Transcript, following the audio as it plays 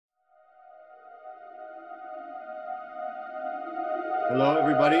Hello,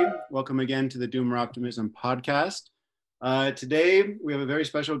 everybody. Welcome again to the Doomer Optimism podcast. Today, we have a very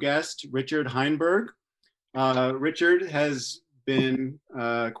special guest, Richard Heinberg. Richard has been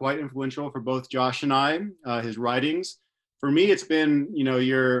quite influential for both Josh and I, his writings. For me, it's been,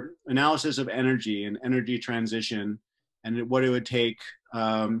 your analysis of energy and energy transition and what it would take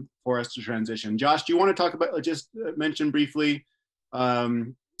for us to transition. Josh, do you want to talk about, just mention briefly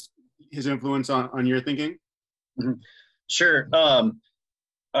his influence on your thinking? Mm-hmm. Sure.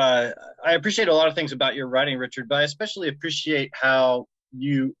 I appreciate a lot of things about your writing, Richard, but I especially appreciate how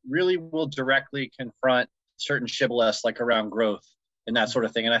you really will directly confront certain shibboleths like around growth and that sort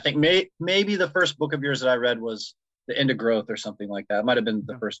of thing. And I think maybe the first book of yours that I read was The End of Growth or something like that. It might have been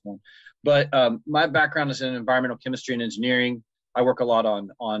the first one. But my background is in environmental chemistry and engineering. I work a lot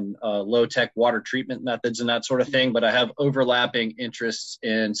on low-tech water treatment methods and that sort of thing, but I have overlapping interests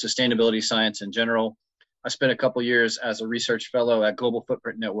in sustainability science in general. I spent a couple years as a research fellow at Global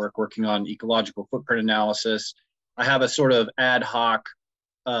Footprint Network working on ecological footprint analysis. I have a sort of ad hoc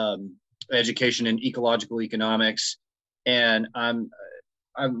education in ecological economics, and I'm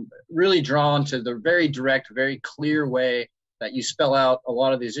really drawn to the very direct, very clear way that you spell out a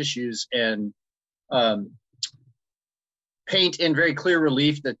lot of these issues and paint in very clear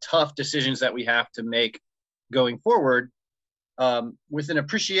relief the tough decisions that we have to make going forward. With an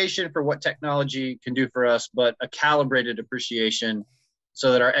appreciation for what technology can do for us, but a calibrated appreciation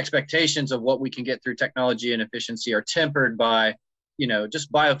so that our expectations of what we can get through technology and efficiency are tempered by,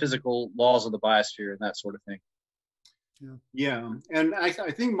 just biophysical laws of the biosphere and that sort of thing. Yeah. And I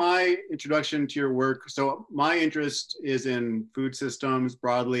think my introduction to your work, so my interest is in food systems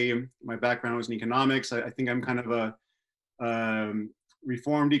broadly. My background was in economics. I think I'm kind of a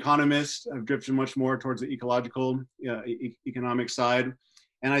reformed economist. I've drifted much more towards the ecological economic side.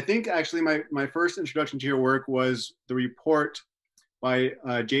 And I think actually my first introduction to your work was the report by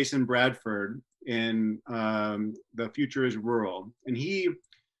Jason Bradford in The Future is Rural. And he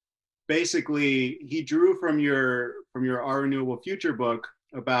drew from your Our Renewable Future book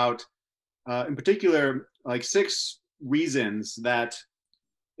about, in particular, like 6 reasons that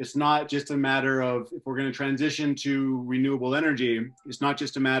it's not just a matter of, if we're going to transition to renewable energy, it's not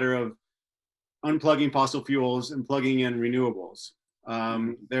just a matter of unplugging fossil fuels and plugging in renewables.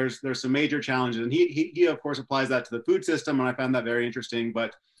 There's some major challenges, and he of course applies that to the food system, and I found that very interesting.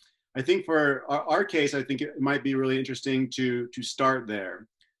 But I think for our case, I think it might be really interesting to start there,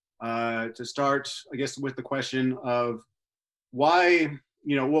 to start, I guess, with the question of why,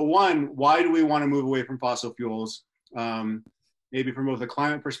 why do we want to move away from fossil fuels? Maybe from both a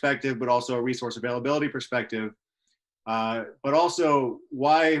climate perspective, but also a resource availability perspective. But also,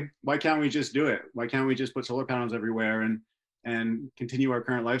 why can't we just do it? Why can't we just put solar panels everywhere and continue our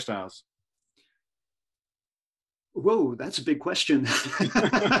current lifestyles? Whoa, that's a big question.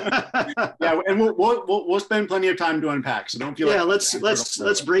 Yeah, and we'll spend plenty of time to unpack. So don't feel yeah. like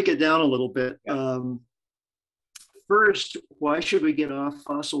Let's break it down a little bit. Yeah. First, why should we get off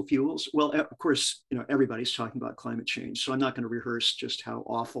fossil fuels? Well, of course, everybody's talking about climate change, so I'm not going to rehearse just how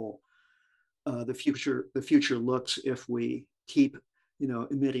awful the future looks if we keep,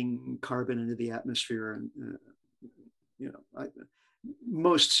 emitting carbon into the atmosphere. And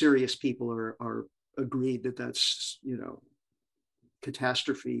most serious people are agreed that that's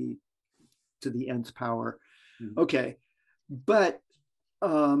catastrophe to the nth power. Mm-hmm. Okay, but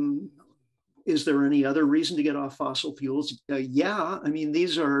is there any other reason to get off fossil fuels? Yeah, I mean,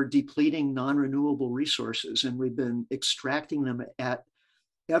 these are depleting non-renewable resources, and we've been extracting them at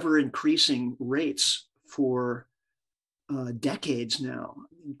ever increasing rates for decades now.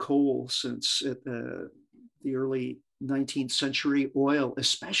 Coal since the early 19th century, oil,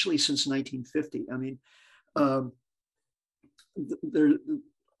 especially since 1950. I mean,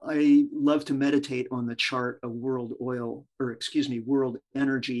 I love to meditate on the chart of world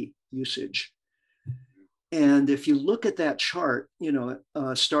energy usage. And if you look at that chart,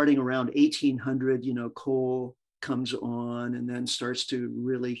 starting around 1800, coal comes on and then starts to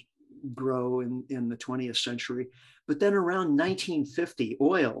really grow in the 20th century. But then around 1950,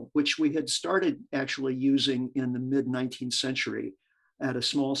 oil, which we had started actually using in the mid 19th century at a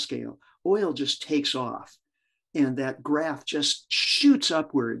small scale, oil just takes off. And that graph just shoots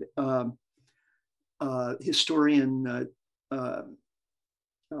upward. Historian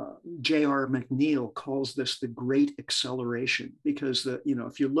J.R. McNeil calls this the Great Acceleration, because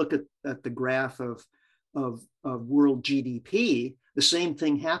if you look at the graph of world GDP, the same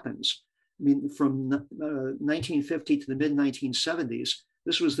thing happens. I mean, from 1950 to the mid 1970s,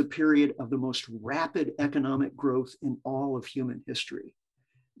 this was the period of the most rapid economic growth in all of human history.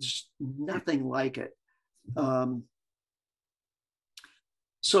 There's nothing like it.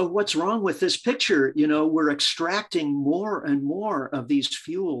 So what's wrong with this picture? You know, we're extracting more and more of these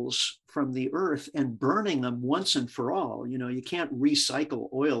fuels from the earth and burning them once and for all. You know, you can't recycle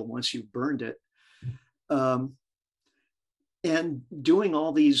oil once you've burned it. And doing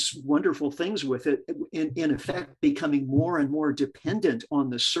all these wonderful things with it, in effect, becoming more and more dependent on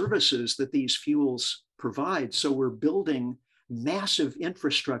the services that these fuels provide. So we're building massive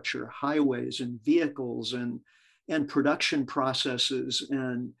infrastructure, highways and vehicles and production processes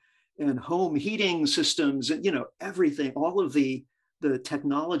and home heating systems and, you know, everything, all of the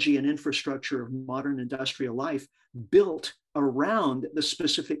technology and infrastructure of modern industrial life built around the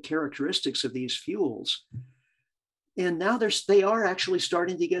specific characteristics of these fuels. And now they are actually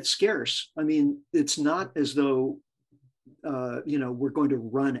starting to get scarce. I mean, it's not as though, you know, we're going to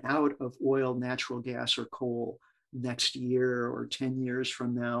run out of oil, natural gas, or coal next year or 10 years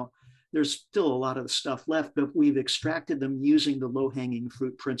from now. There's still a lot of stuff left, but we've extracted them using the low-hanging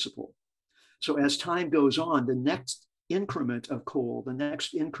fruit principle. So as time goes on, the next increment of coal, the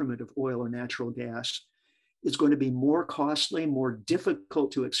next increment of oil or natural gas is going to be more costly, more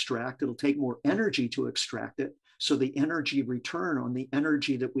difficult to extract. It'll take more energy to extract it. So the energy return on the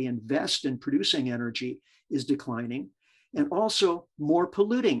energy that we invest in producing energy is declining, and also more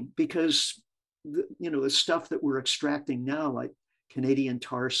polluting because the stuff that we're extracting now, like Canadian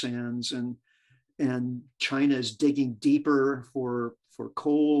tar sands and China is digging deeper for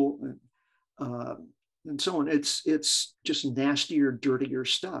coal and so on. It's just nastier, dirtier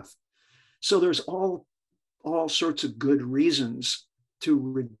stuff. So there's all sorts of good reasons to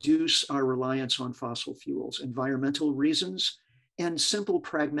reduce our reliance on fossil fuels, environmental reasons, and simple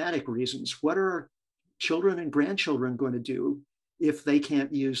pragmatic reasons. What are our children and grandchildren going to do if they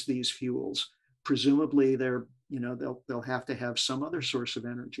can't use these fuels? Presumably they'll have to have some other source of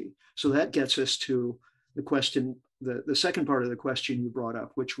energy. So that gets us to the question, the second part of the question you brought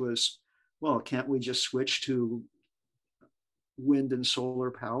up, which was, well, can't we just switch to wind and solar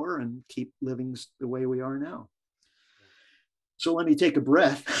power and keep living the way we are now? So let me take a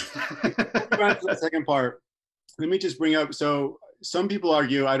breath. The second part, let me just bring up, so some people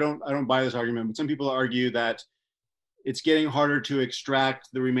argue, I don't buy this argument, but some people argue that it's getting harder to extract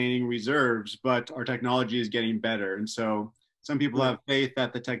the remaining reserves, but our technology is getting better. And so some people have faith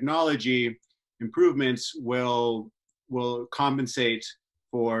that the technology improvements will compensate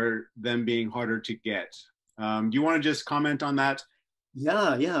for them being harder to get. Do you want to just comment on that?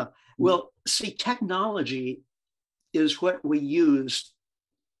 Yeah. Well, see, technology is what we use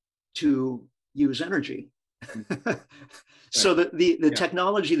to use energy. So the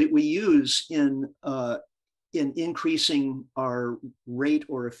technology that we use in increasing our rate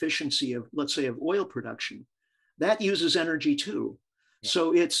or efficiency of, let's say, of oil production, that uses energy too. Yeah.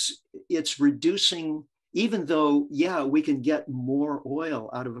 So it's reducing, even though, yeah, we can get more oil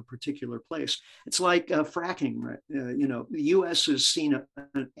out of a particular place. It's like fracking, right? The US has seen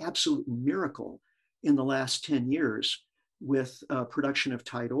an absolute miracle in the last 10 years with production of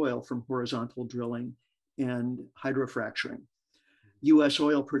tight oil from horizontal drilling and hydrofracturing. US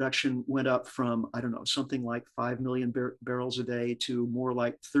oil production went up from, I don't know, something like 5 million barrels a day to more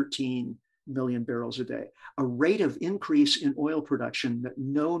like 13 million barrels a day, a rate of increase in oil production that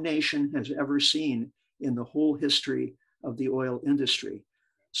no nation has ever seen in the whole history of the oil industry.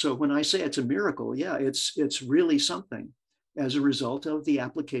 So when I say it's a miracle, yeah, it's really something as a result of the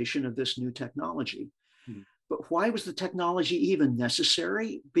application of this new technology. Mm-hmm. But why was the technology even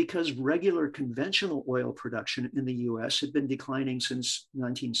necessary? Because regular conventional oil production in the US had been declining since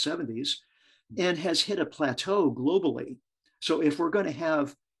 1970s and has hit a plateau globally. So if we're going to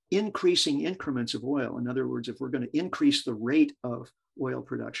have increasing increments of oil, in other words, if we're going to increase the rate of oil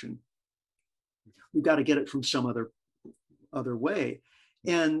production, we've got to get it from some other way.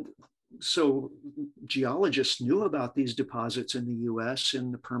 And so geologists knew about these deposits in the US,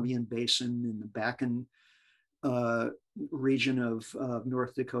 in the Permian Basin, in the Bakken region of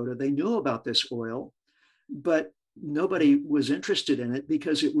North Dakota. They knew about this oil, but nobody was interested in it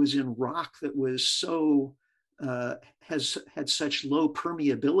because it was in rock that was so had such low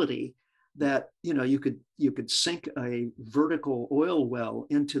permeability that you could sink a vertical oil well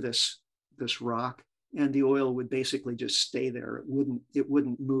into this rock and the oil would basically just stay there. It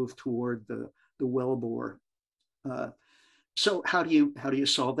wouldn't move toward the wellbore. So how do you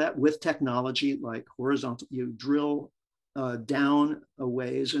solve that? With technology like horizontal? You drill down a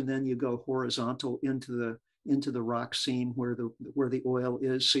ways and then you go horizontal into the rock seam where the oil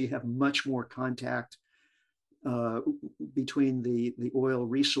is. So you have much more contact between the oil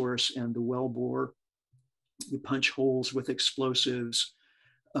resource and the wellbore. You punch holes with explosives.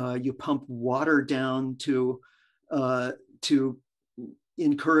 You pump water down to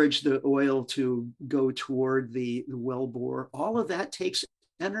encourage the oil to go toward the wellbore. All of that takes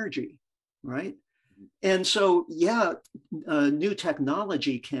energy, right? And so, yeah, new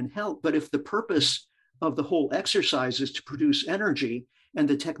technology can help, but if the purpose of the whole exercise is to produce energy and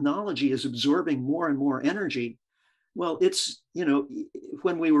the technology is absorbing more and more energy, well, it's, you know,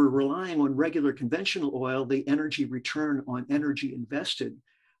 when we were relying on regular conventional oil, the energy return on energy invested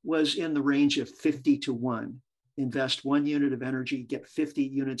was in the range of 50 to 1. Invest 1 unit of energy, get 50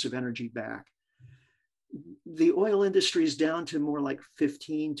 units of energy back. The oil industry is down to more like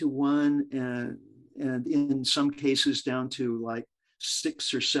 15 to 1, and in some cases down to like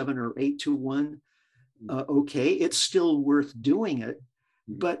 6 or 7 or 8 to 1. Okay, it's still worth doing it,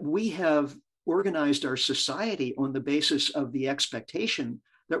 but we have organized our society on the basis of the expectation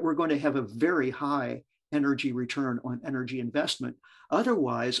that we're going to have a very high energy return on energy investment.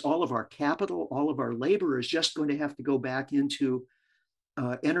 Otherwise, all of our capital, all of our labor is just going to have to go back into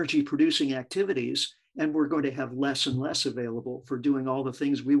energy producing activities, and we're going to have less and less available for doing all the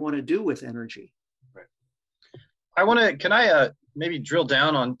things we want to do with energy. Right. Can I maybe drill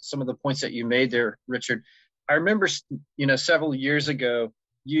down on some of the points that you made there, Richard? I remember, you know, several years ago,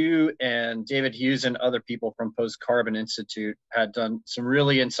 you and David Hughes and other people from Post Carbon Institute had done some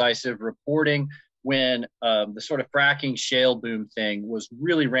really incisive reporting when the sort of fracking shale boom thing was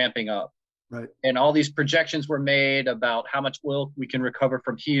really ramping up. Right. And all these projections were made about how much oil we can recover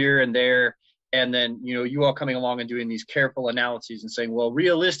from here and there. And then, you know, you all coming along and doing these careful analyses and saying, well,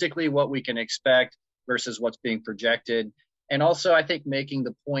 realistically, what we can expect versus what's being projected. And also, I think making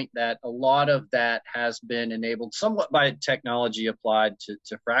the point that a lot of that has been enabled somewhat by technology applied to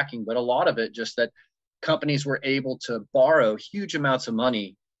fracking, but a lot of it just that companies were able to borrow huge amounts of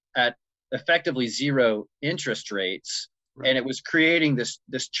money at effectively zero interest rates. Right. And it was creating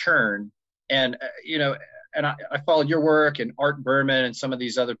this churn. And, you know, and I followed your work and Art Berman and some of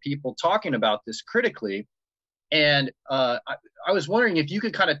these other people talking about this critically. And I was wondering if you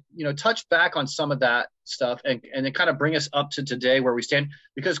could kind of, you know, touch back on some of that stuff and then kind of bring us up to today where we stand,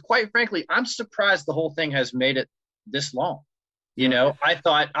 because quite frankly, I'm surprised the whole thing has made it this long. You know, I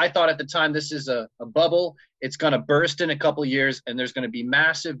thought at the time this is a bubble. It's going to burst in a couple of years and there's going to be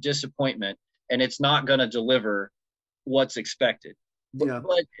massive disappointment and it's not going to deliver what's expected. Yeah.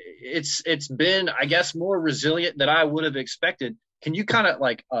 But it's been, I guess, more resilient than I would have expected. Can you kind of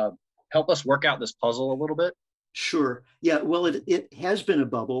like help us work out this puzzle a little bit? Sure. Yeah, well, it has been a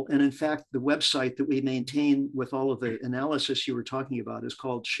bubble. And in fact, the website that we maintain with all of the analysis you were talking about is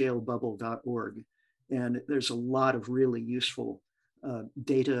called shalebubble.org. And there's a lot of really useful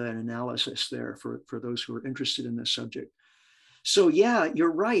data and analysis there for those who are interested in this subject. So yeah,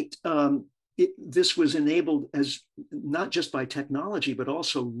 you're right. This was enabled as not just by technology, but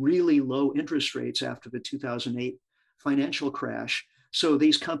also really low interest rates after the 2008 financial crash. So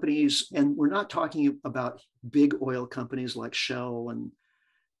these companies, and we're not talking about big oil companies like Shell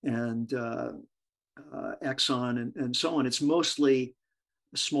and Exxon and so on. It's mostly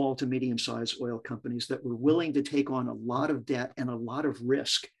small to medium-sized oil companies that were willing to take on a lot of debt and a lot of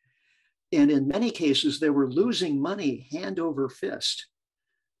risk. And in many cases, they were losing money hand over fist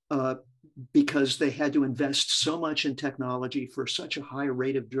because they had to invest so much in technology for such a high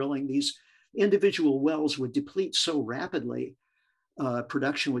rate of drilling. These individual wells would deplete so rapidly.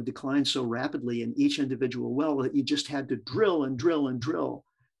 Production would decline so rapidly in each individual well that you just had to drill and drill and drill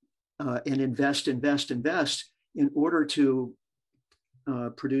and invest in order to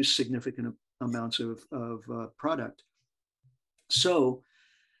produce significant amounts of product. So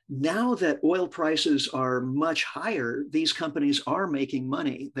now that oil prices are much higher, these companies are making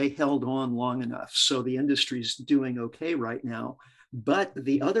money. They held on long enough. So the industry's doing okay right now. But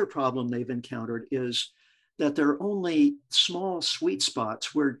the other problem they've encountered is that there are only small sweet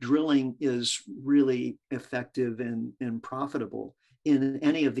spots where drilling is really effective and profitable in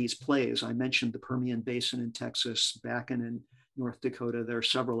any of these plays. I mentioned the Permian Basin in Texas, Bakken in North Dakota. There are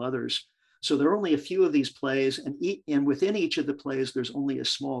several others. So there are only a few of these plays, and within each of the plays, there's only a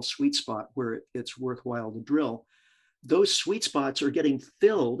small sweet spot where it's worthwhile to drill. Those sweet spots are getting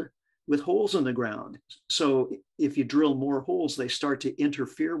filled with holes in the ground. So if you drill more holes, they start to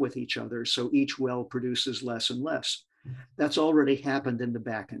interfere with each other. So each well produces less and less. That's already happened in the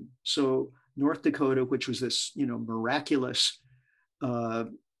Bakken. So North Dakota, which was this, miraculous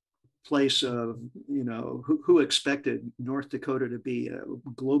place of, who expected North Dakota to be a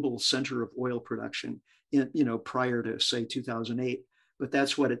global center of oil production prior to say 2008, but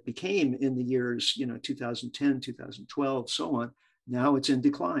that's what it became in the years, 2010, 2012, so on. Now it's in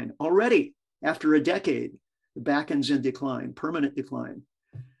decline already after a decade. The Bakken's in decline, permanent decline.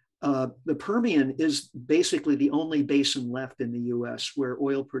 The Permian is basically the only basin left in the US where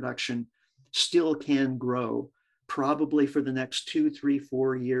oil production still can grow, probably for the next 2, 3,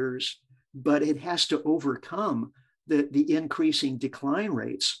 4 years, but it has to overcome the increasing decline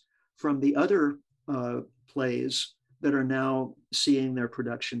rates from the other plays that are now seeing their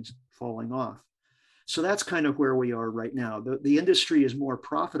productions falling off. So that's kind of where we are right now. The industry is more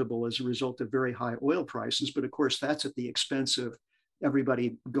profitable as a result of very high oil prices, but of course that's at the expense of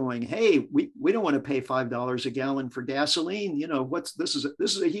everybody going, hey, we don't want to pay $5 a gallon for gasoline. You know, this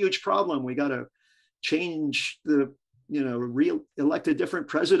is a huge problem. We got to change elect a different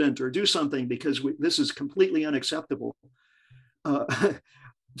president or do something because this is completely unacceptable.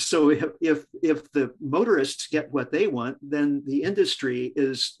 So if the motorists get what they want, then the industry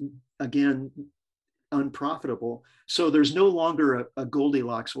is again unprofitable. So there's no longer a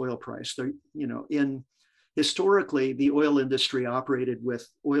Goldilocks oil price. Historically, the oil industry operated with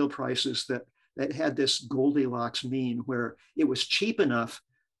oil prices that had this Goldilocks mean where it was cheap enough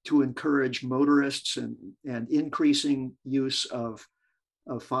to encourage motorists and increasing use of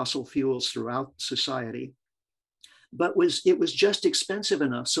fossil fuels throughout society. But it was just expensive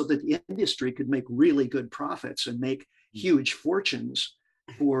enough so that the industry could make really good profits and make huge fortunes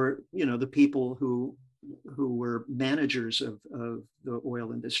for the people who were managers of the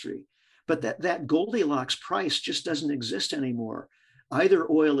oil industry. But that Goldilocks price just doesn't exist anymore.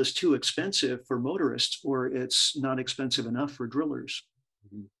 Either oil is too expensive for motorists or it's not expensive enough for drillers.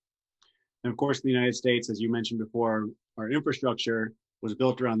 Mm-hmm. And of course, in the United States, as you mentioned before, our infrastructure was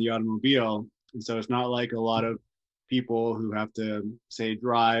built around the automobile. And so it's not like a lot of people who have to, say,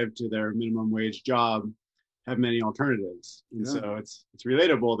 drive to their minimum wage job have many alternatives. And so it's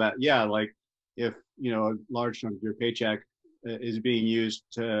relatable that, like if, a large chunk of your paycheck is being used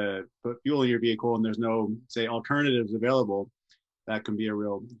to put fuel in your vehicle and there's no, say, alternatives available, that can be a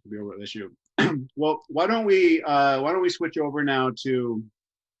real issue. Well, why don't we switch over now to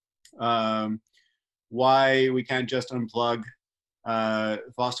why we can't just unplug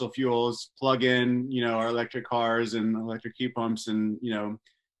fossil fuels, plug in, our electric cars and electric heat pumps, and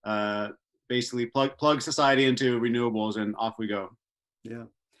basically plug society into renewables, and off we go. Yeah.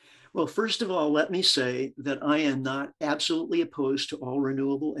 Well, first of all, let me say that I am not absolutely opposed to all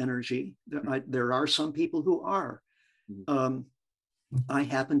renewable energy. There are some people who are. I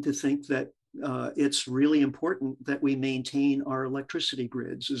happen to think that it's really important that we maintain our electricity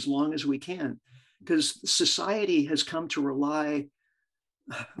grids as long as we can, because society has come to rely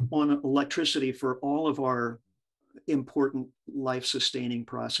on electricity for all of our important life-sustaining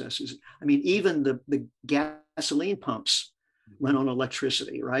processes. I mean, even the gasoline pumps run on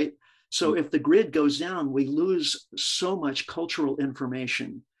electricity, right? So if the grid goes down, we lose so much cultural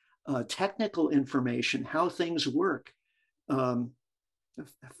information, technical information, how things work,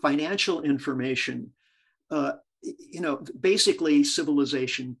 financial information. Basically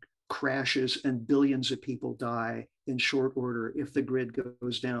civilization crashes and billions of people die in short order if the grid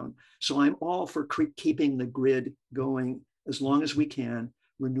goes down. So I'm all for keeping the grid going as long as we can.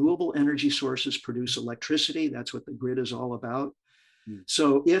 Renewable energy sources produce electricity. That's what the grid is all about.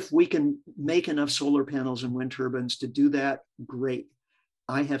 So if we can make enough solar panels and wind turbines to do that, great.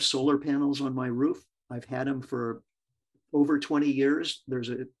 I have solar panels on my roof. I've had them for over 20 years. There's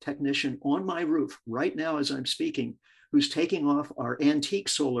a technician on my roof right now as I'm speaking who's taking off our antique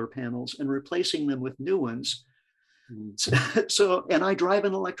solar panels and replacing them with new ones. So, and I drive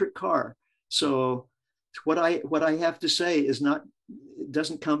an electric car. So what I have to say is it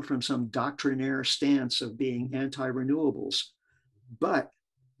doesn't come from some doctrinaire stance of being anti-renewables. But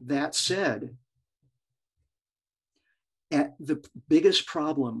that said, the biggest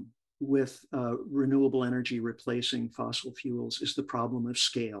problem with renewable energy replacing fossil fuels is the problem of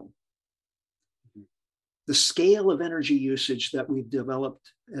scale. The scale of energy usage that we've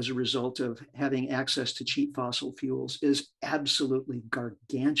developed as a result of having access to cheap fossil fuels is absolutely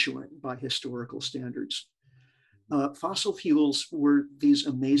gargantuan by historical standards. Fossil fuels were these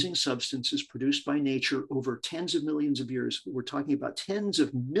amazing substances produced by nature over tens of millions of years. We're talking about tens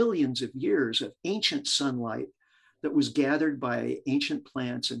of millions of years of ancient sunlight that was gathered by ancient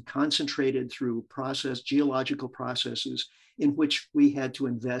plants and concentrated through geological processes in which we had to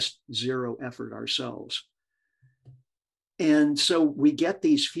invest zero effort ourselves. And so we get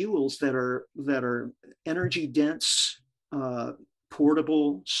these fuels that are energy dense,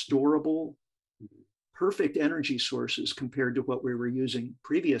 portable, storable, perfect energy sources compared to what we were using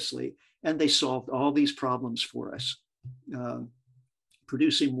previously. And they solved all these problems for us,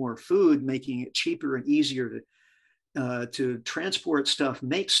 producing more food, making it cheaper and easier to transport stuff,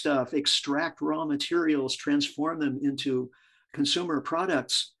 make stuff, extract raw materials, transform them into consumer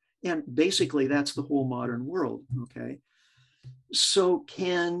products. And basically that's the whole modern world, okay? So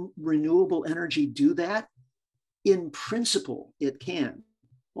can renewable energy do that? In principle, it can.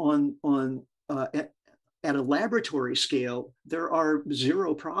 At a laboratory scale, there are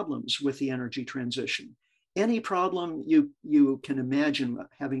zero problems with the energy transition. Any problem you can imagine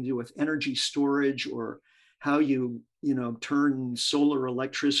having to do with energy storage or how you turn solar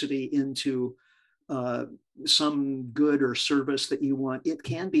electricity into some good or service that you want, it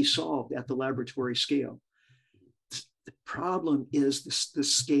can be solved at the laboratory scale. The problem is the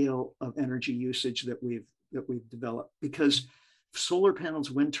scale of energy usage that we've developed, because solar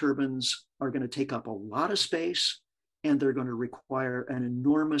panels, wind turbines are going to take up a lot of space, and they're going to require an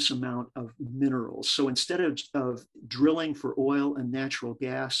enormous amount of minerals. So instead of drilling for oil and natural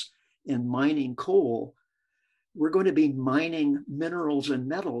gas and mining coal, we're going to be mining minerals and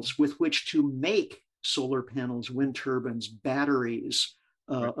metals with which to make solar panels, wind turbines, batteries,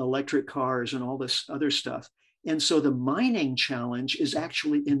 electric cars, and all this other stuff. And so the mining challenge is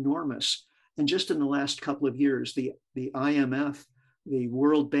actually enormous. And just in the last couple of years, the IMF, the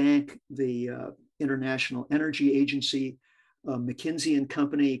World Bank, the International Energy Agency, McKinsey and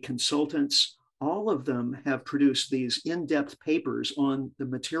Company consultants, all of them have produced these in-depth papers on the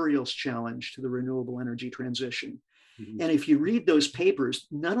materials challenge to the renewable energy transition. Mm-hmm. And if you read those papers,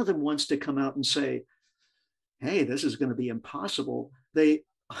 none of them wants to come out and say, hey, this is going to be impossible. They,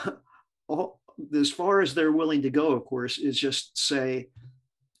 as far as they're willing to go, of course, is just say,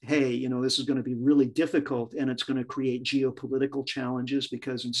 hey, this is going to be really difficult, and it's going to create geopolitical challenges,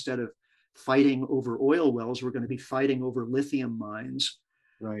 because instead of fighting over oil wells, we're going to be fighting over lithium mines.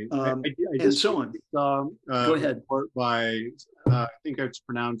 Right. And so on. Go ahead. Report by, I think it's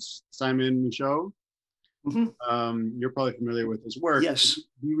pronounced Simon Michaud. Mm-hmm. You're probably familiar with his work. Yes.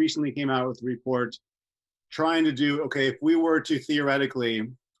 He recently came out with a report trying to do, okay, if we were to theoretically,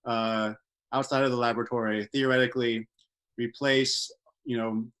 outside of the laboratory, theoretically replace,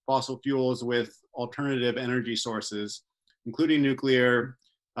 fossil fuels with alternative energy sources, including nuclear,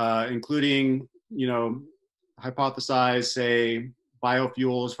 including, hypothesize, say,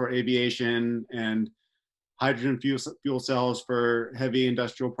 biofuels for aviation and hydrogen fuel cells for heavy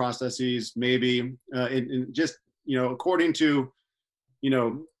industrial processes, maybe, just, according to,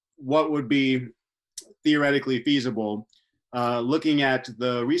 what would be theoretically feasible, looking at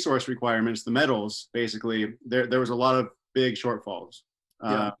the resource requirements, the metals, basically, there was a lot of big shortfalls.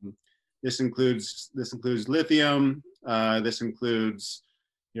 Yeah. This includes lithium. This includes,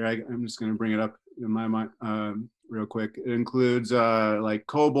 I'm just going to bring it up in my mind real quick. It includes like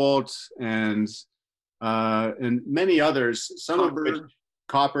cobalt and many others. Some copper. Of which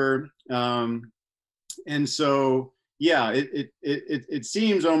copper. And so, yeah, it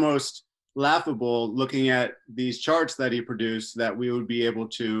seems almost laughable looking at these charts that he produced that we would be able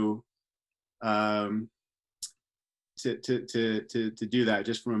to do that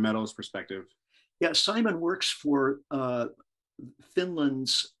just from a metals perspective. Yeah, Simon works for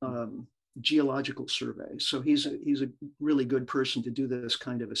Finland's geological survey, so he's a really good person to do this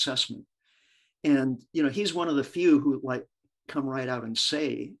kind of assessment. And he's one of the few who come right out and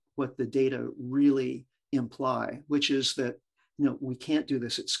say what the data really imply, which is that we can't do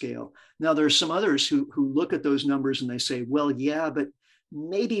this at scale. Now there's some others who look at those numbers and they say, well, yeah, but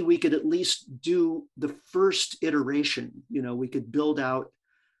maybe we could at least do the first iteration. We could build out,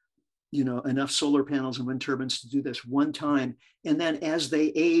 enough solar panels and wind turbines to do this one time. And then as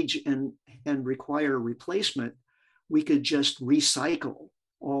they age and require replacement, we could just recycle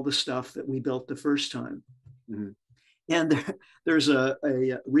all the stuff that we built the first time. Mm-hmm. And there's a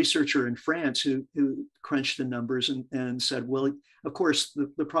researcher in France who crunched the numbers and said, well, of course,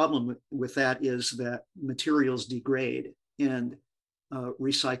 the problem with that is that materials degrade and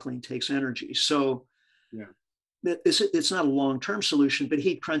recycling takes energy. So yeah, it's not a long-term solution, but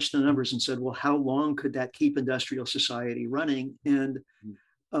he crunched the numbers and said, well, how long could that keep industrial society running? And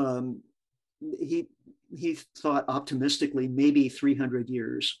he thought optimistically, maybe 300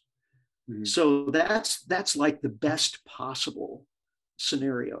 years. Mm-hmm. So that's like the best possible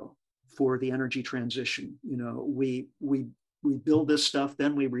scenario for the energy transition. We build this stuff,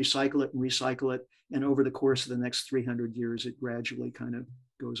 then we recycle it, and over the course of the next 300 years, it gradually kind of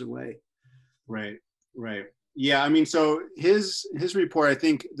goes away. Right. Yeah, I mean, so his report, I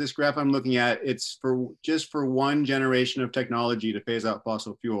think this graph I'm looking at, it's for one generation of technology to phase out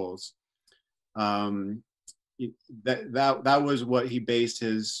fossil fuels. That was what he based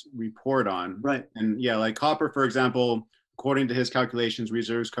his report on. Right. And yeah, like copper, for example, according to his calculations,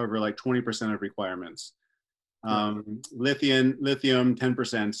 reserves cover like 20% of requirements. Lithium,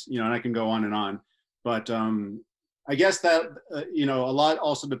 10%, and I can go on and on. But I guess that, you know, a lot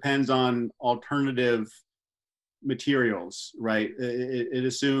also depends on alternative materials, right? It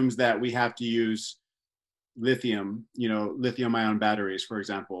assumes that we have to use lithium, you know, lithium ion batteries, for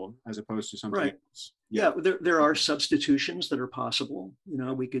example, as opposed to something else. Yeah, there are substitutions that are possible. You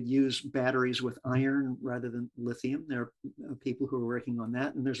know, we could use batteries with iron rather than lithium. There are people who are working on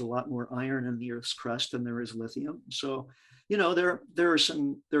that, and there's a lot more iron in the Earth's crust than there is lithium. So, you know, there are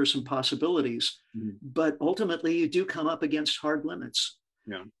some possibilities, but ultimately you do come up against hard limits.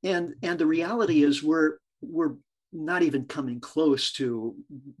 Yeah. And the reality is we're not even coming close to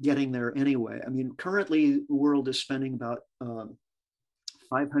getting there anyway. I mean, currently the world is spending about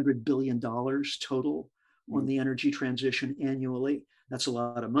 $500 billion total on the energy transition annually. That's a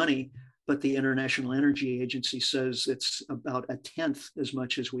lot of money, but the International Energy Agency says it's about a tenth as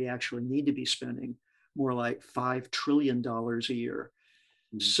much as we actually need to be spending, more like $5 trillion a year.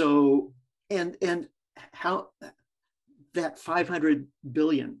 So, and how that 500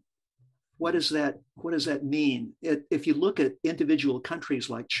 billion, what does that mean? If you look at individual countries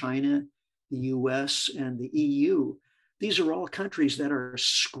like China, the US, and the EU, these are all countries that are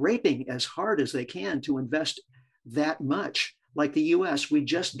scraping as hard as they can to invest that much. Like the US, we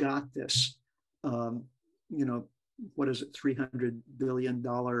just got this, you know, what is it, $300 billion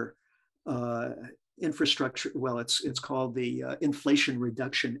infrastructure. Well, it's called the Inflation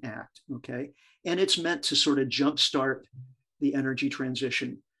Reduction Act, okay? And it's meant to sort of jumpstart the energy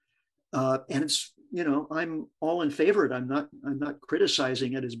transition. And it's, you know, I'm all in favor of it. I'm not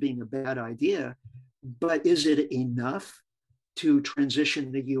criticizing it as being a bad idea. But is it enough to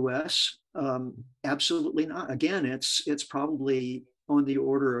transition the U.S.? Absolutely not. Again, it's probably on the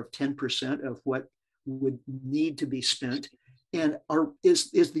order of 10% of what would need to be spent. And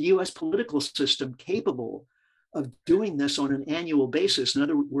is the U.S. political system capable of doing this on an annual basis? In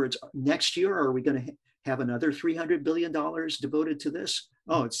other words, next year, are we going to have another $300 billion devoted to this?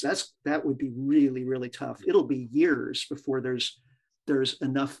 Oh, that would be really, really tough. It'll be years before there's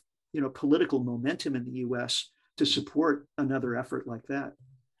enough, you know, political momentum in the U.S. to support another effort like that.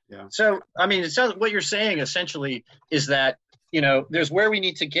 Yeah. So, I mean, it sounds what you're saying essentially is that, you know, there's where we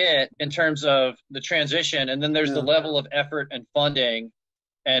need to get in terms of the transition, and then there's the level of effort and funding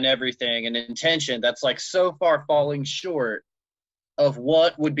and everything and intention that's like so far falling short of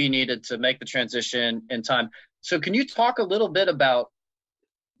what would be needed to make the transition in time. So, can you talk a little bit about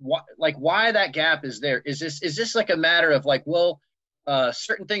why that gap is there? Is this like a matter of like, well,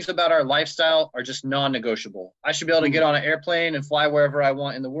 certain things about our lifestyle are just non-negotiable. I should be able to get on an airplane and fly wherever I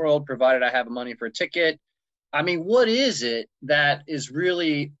want in the world, provided I have money for a ticket. I mean, what is it that is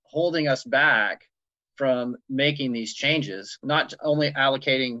really holding us back from making these changes? Not only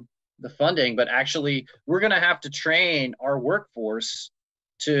allocating the funding, but actually we're going to have to train our workforce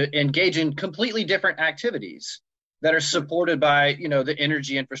to engage in completely different activities that are supported by, you know, the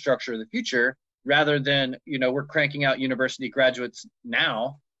energy infrastructure of the future, rather than, you know, we're cranking out university graduates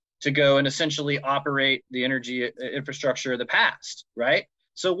now to go and essentially operate the energy infrastructure of the past, right?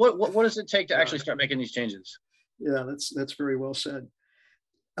 So what does it take to actually start making these changes? Yeah, that's very well said.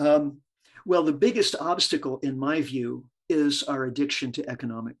 Well, the biggest obstacle, in my view, is our addiction to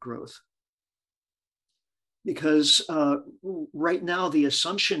economic growth. Because right now, the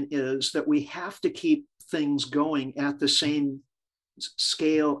assumption is that we have to keep things going at the same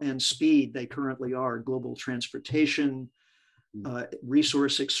scale and speed they currently are: global transportation,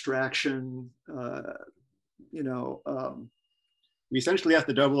 resource extraction, we essentially have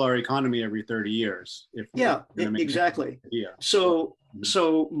to double our economy every 30 years. Exactly. So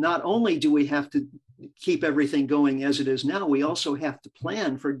not only do we have to keep everything going as it is now, we also have to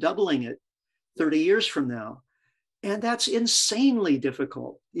plan for doubling it 30 years from now. And that's insanely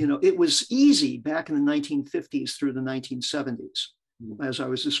difficult. You know, it was easy back in the 1950s through the 1970s, as I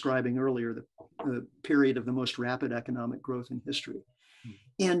was describing earlier, the period of the most rapid economic growth in history.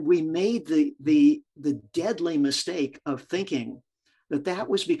 And we made the deadly mistake of thinking that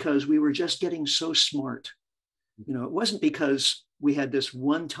was because we were just getting so smart. You know, it wasn't because we had this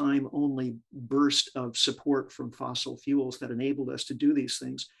one-time only burst of support from fossil fuels that enabled us to do these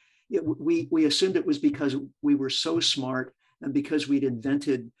things. We assumed it was because we were so smart and because we'd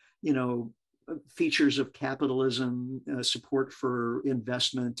invented, you know, features of capitalism, support for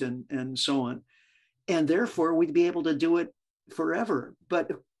investment, and so on. And therefore, we'd be able to do it forever.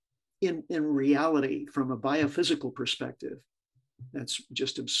 But in reality, from a biophysical perspective, that's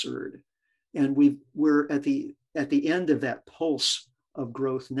just absurd. And we're at the end of that pulse of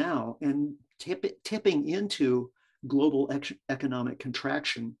growth now, and tipping into global economic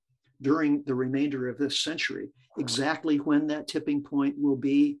contraction during the remainder of this century. Exactly when that tipping point will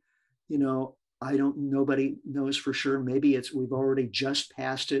be, you know, Nobody knows for sure. Maybe we've already just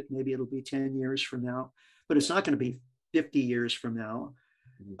passed it. Maybe it'll be 10 years from now, but it's not going to be 50 years from now.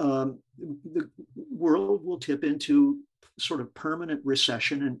 The world will tip into sort of permanent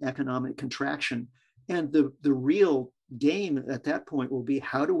recession and economic contraction. And the real game at that point will be,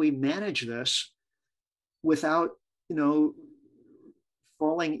 how do we manage this without,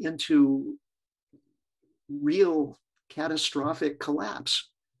 falling into real catastrophic collapse?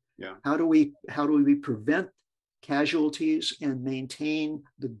 Yeah. How do we prevent casualties and maintain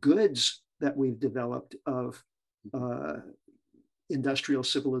the goods that we've developed of industrial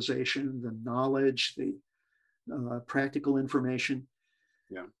civilization, the knowledge, the practical information?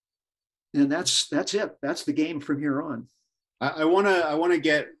 Yeah. And that's it. That's the game from here on. I want to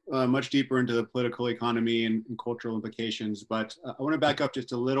get much deeper into the political economy and cultural implications, but I want to back up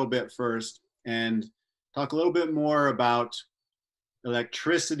just a little bit first and talk a little bit more about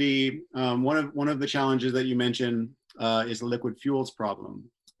electricity. One of the challenges that you mentioned is the liquid fuels problem.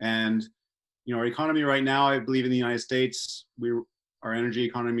 And our economy right now, I believe in the United States, our energy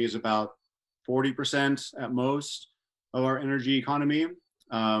economy is about 40% at most of our energy economy.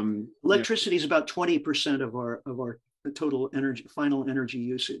 Electricity is about 20% of our total energy, final energy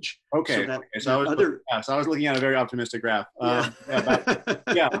usage. Okay. So I was looking at a very optimistic graph.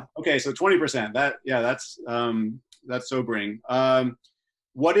 Okay. So 20%. That's sobering.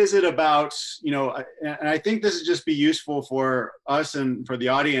 What is it about, and I think this would just be useful for us and for the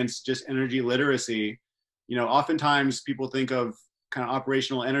audience, just energy literacy. Oftentimes people think of kind of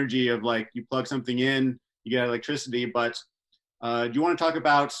operational energy of like you plug something in, you get electricity, but do you want to talk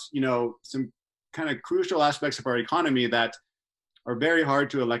about, some kind of crucial aspects of our economy that are very hard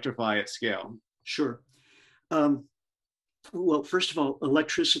to electrify at scale? Sure. Well, first of all,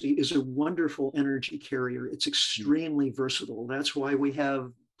 electricity is a wonderful energy carrier. It's extremely versatile. That's why we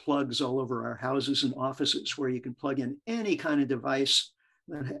have plugs all over our houses and offices where you can plug in any kind of device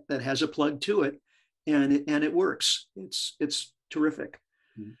that has a plug to it, and it works. It's terrific.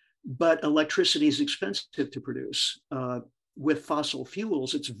 Mm-hmm. But electricity is expensive to produce. With fossil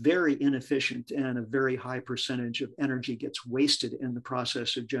fuels, it's very inefficient, and a very high percentage of energy gets wasted in the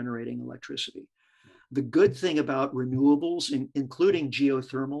process of generating electricity. The good thing about renewables, including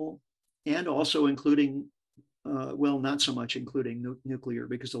geothermal, and also including, not so much including nuclear,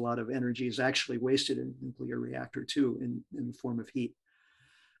 because a lot of energy is actually wasted in a nuclear reactor too, in the form of heat.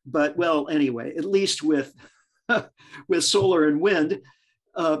 But anyway, at least with solar and wind,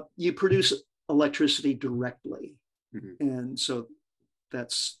 you produce electricity directly. Mm-hmm. And so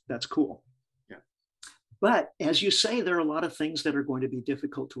that's cool. Yeah. But as you say, there are a lot of things that are going to be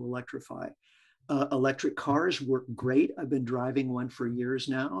difficult to electrify. Electric cars work great. I've been driving one for years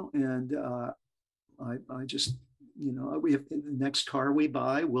now, and I just, we have the next car we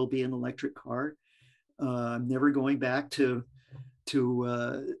buy will be an electric car. I'm never going back to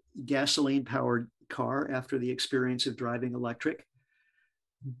gasoline powered car after the experience of driving electric.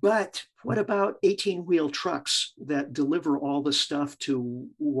 But what about 18-wheel trucks that deliver all the stuff to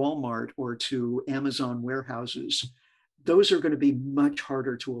Walmart or to Amazon warehouses? Those are going to be much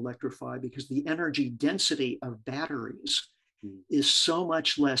harder to electrify because the energy density of batteries is so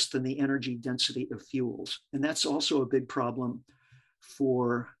much less than the energy density of fuels. And that's also a big problem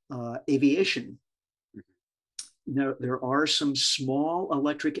for aviation. Now, there are some small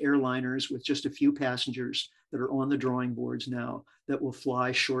electric airliners with just a few passengers that are on the drawing boards now that will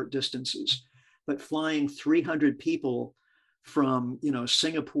fly short distances. But flying 300 people from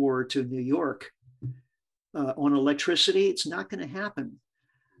Singapore to New York on electricity, it's not going to happen.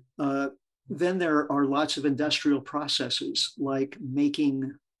 Then there are lots of industrial processes like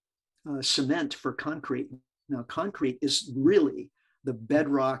making cement for concrete. Now, concrete is really the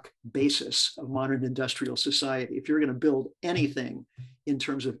bedrock basis of modern industrial society. If you're going to build anything in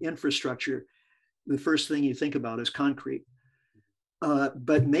terms of infrastructure, the first thing you think about is concrete.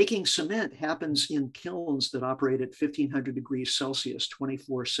 But making cement happens in kilns that operate at 1500 degrees Celsius,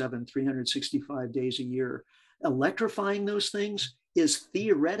 24/7, 365 days a year. Electrifying those things is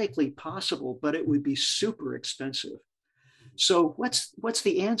theoretically possible, but it would be super expensive. So what's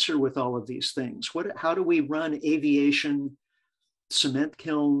the answer with all of these things? How do we run aviation, cement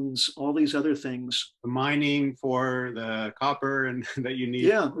kilns, all these other things? The mining for the copper and that you need.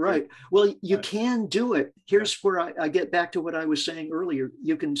 Yeah, right. Well, you can do it. Here's where I get back to what I was saying earlier.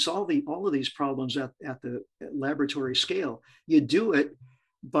 You can solve all of these problems at the laboratory scale. You do it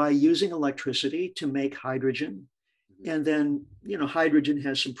by using electricity to make hydrogen. And then, hydrogen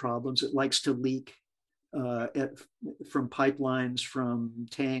has some problems. It likes to leak. from pipelines, from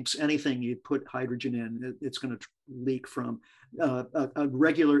tanks, anything you put hydrogen in, it's going to leak from. A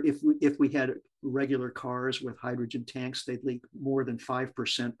regular, if we had regular cars with hydrogen tanks, they'd leak more than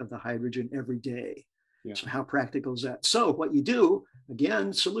 5% of the hydrogen every day. Yeah. So how practical is that? So what you do,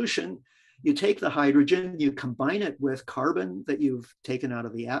 again, solution, you take the hydrogen, you combine it with carbon that you've taken out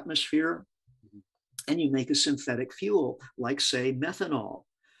of the atmosphere, and you make a synthetic fuel, like, say, methanol.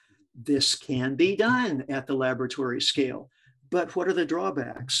 This can be done at the laboratory scale. But what are the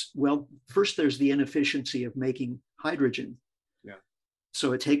drawbacks? Well, first, there's the inefficiency of making hydrogen. Yeah.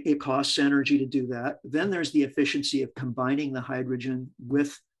 So it costs energy to do that. Then there's the efficiency of combining the hydrogen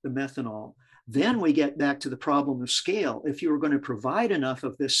with the methanol. Then we get back to the problem of scale. If you were going to provide enough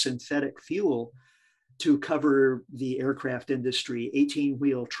of this synthetic fuel to cover the aircraft industry,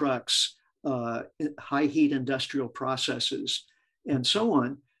 18-wheel trucks, high heat industrial processes, and so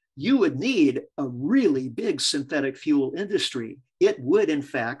on, you would need a really big synthetic fuel industry. It would, in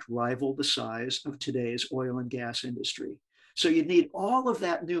fact, rival the size of today's oil and gas industry. So you'd need all of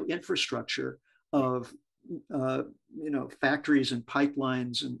that new infrastructure of factories and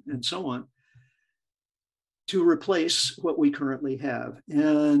pipelines and so on to replace what we currently have.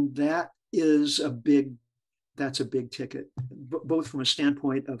 And that's a big ticket, both from a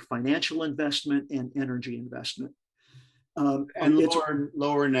standpoint of financial investment and energy investment. And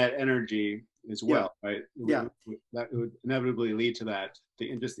lower net energy as well, yeah. Right? Yeah. That would inevitably lead to that,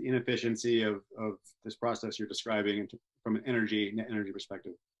 just the inefficiency of this process you're describing from an net energy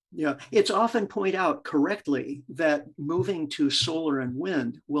perspective. Yeah, it's often pointed out correctly that moving to solar and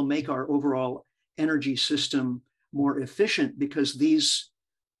wind will make our overall energy system more efficient, because these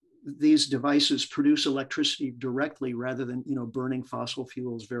devices produce electricity directly rather than burning fossil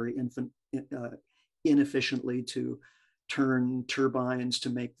fuels very inefficiently to turn turbines to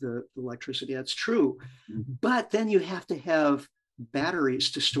make the electricity. That's true. Mm-hmm. But then you have to have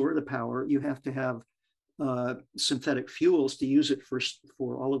batteries to store the power. You have to have synthetic fuels to use it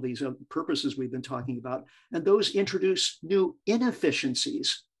for all of these purposes we've been talking about. And those introduce new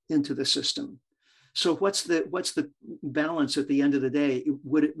inefficiencies into the system. So what's the balance at the end of the day?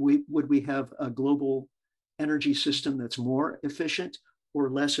 Would we have a global energy system that's more efficient or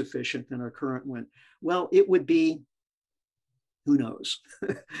less efficient than our current one? Well, it would be, who knows?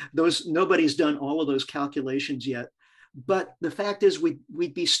 Nobody's done all of those calculations yet. But the fact is,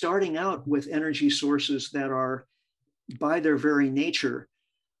 we'd be starting out with energy sources that are, by their very nature,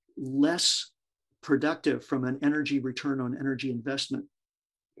 less productive from an energy return on energy investment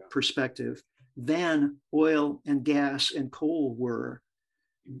perspective than oil and gas and coal were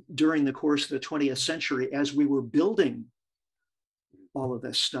during the course of the 20th century, as we were building all of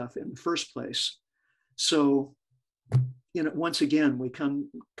this stuff in the first place. So, once again, we come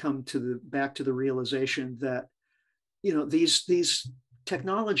back to the realization that these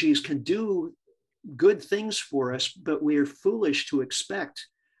technologies can do good things for us, but we are foolish to expect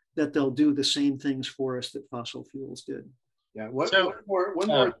that they'll do the same things for us that fossil fuels did. Yeah. One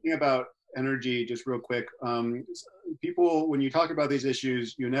more thing about energy, just real quick. People, when you talk about these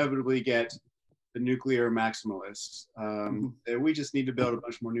issues, you inevitably get the nuclear maximalists. We just need to build a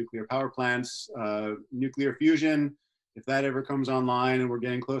bunch more nuclear power plants, nuclear fusion. If that ever comes online, and we're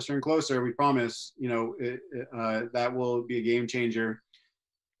getting closer and closer, we promise, that will be a game changer.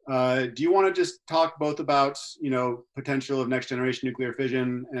 Do you want to just talk both about, potential of next generation nuclear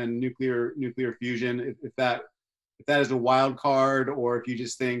fission and nuclear fusion, if that is a wild card, or if you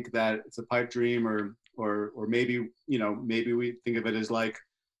just think that it's a pipe dream, or maybe we think of it as like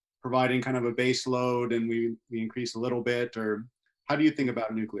providing kind of a base load and we increase a little bit, or how do you think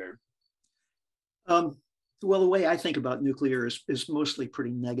about nuclear? Well, the way I think about nuclear is mostly pretty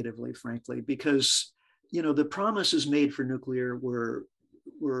negatively, frankly, because, the promises made for nuclear were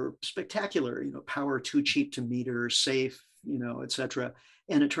spectacular, power too cheap to meter, safe, et cetera.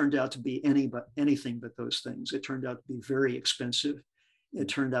 And it turned out to be anything but those things. It turned out to be very expensive. It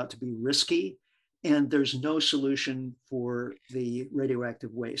turned out to be risky. And there's no solution for the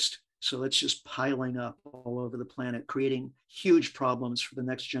radioactive waste. So it's just piling up all over the planet, creating huge problems for the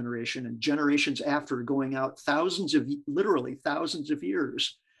next generation and generations after, going out literally thousands of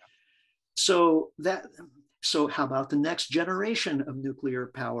years. So how about the next generation of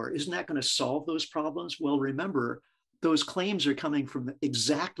nuclear power? Isn't that going to solve those problems? Well, remember, those claims are coming from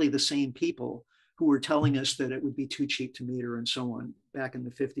exactly the same people who were telling us that it would be too cheap to meter and so on back in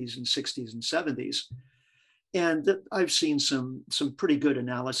the 50s and 60s and 70s. And I've seen some pretty good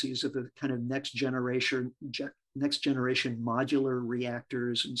analyses of the kind of next generation modular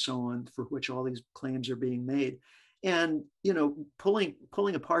reactors and so on, for which all these claims are being made. And pulling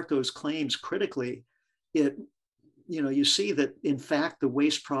apart those claims critically, it, you see that in fact the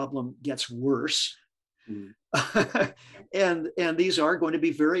waste problem gets worse. and these are going to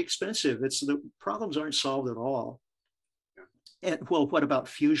be very expensive. It's the problems aren't solved at all. And well, what about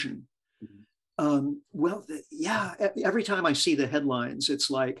fusion? Well, yeah, every time I see the headlines, it's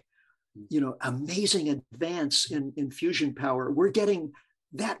like, amazing advance in fusion power. We're getting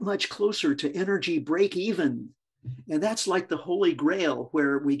that much closer to energy break even. And that's like the holy grail,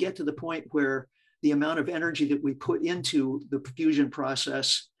 where we get to the point where the amount of energy that we put into the fusion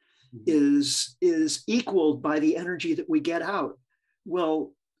process is equaled by the energy that we get out.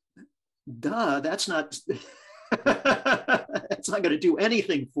 Well, duh, that's not that's not going to do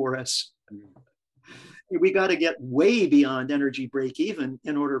anything for us. We got to get way beyond energy break even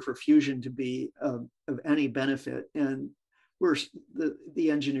in order for fusion to be of any benefit. And the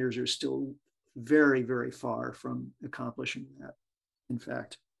engineers are still very, very far from accomplishing that, in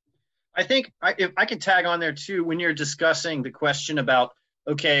fact. I think if I could tag on there too, when you're discussing the question about,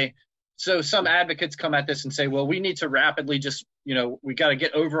 okay, so some advocates come at this and say, well, we need to rapidly just, we got to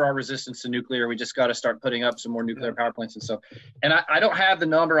get over our resistance to nuclear. We just got to start putting up some more nuclear power plants and stuff. And I don't have the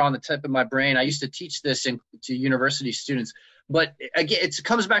number on the tip of my brain. I used to teach this to university students, but again, it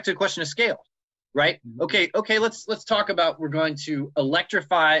comes back to the question of scale, right? Okay, let's talk about, we're going to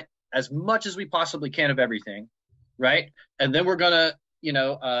electrify as much as we possibly can of everything, right? And then we're going to,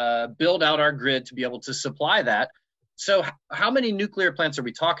 build out our grid to be able to supply that. So how many nuclear plants are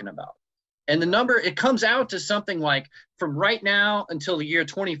we talking about? And the number, it comes out to something like, from right now until the year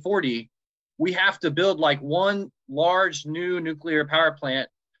 2040, we have to build like one large new nuclear power plant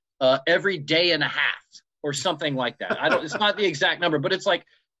every day and a half or something like that. It's not the exact number, but it's like,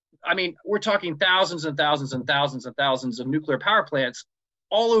 we're talking thousands and thousands and thousands and thousands of nuclear power plants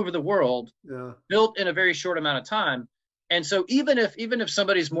all over the world, built in a very short amount of time. And so even if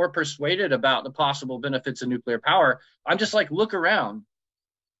somebody's more persuaded about the possible benefits of nuclear power, I'm just like, look around.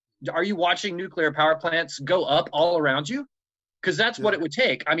 Are you watching nuclear power plants go up all around you? Because that's what it would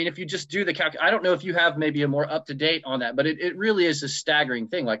take. If you just do the calculation, I don't know if you have maybe a more up-to-date on that, but it really is a staggering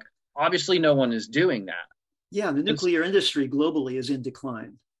thing. Like, obviously no one is doing that. Yeah, the nuclear industry globally is in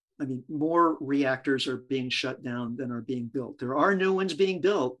decline. More reactors are being shut down than are being built. There are new ones being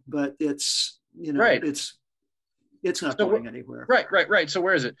built, but it's, it's not going anywhere. Right. So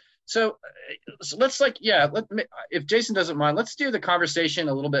where is it? So let's if Jason doesn't mind, let's steer the conversation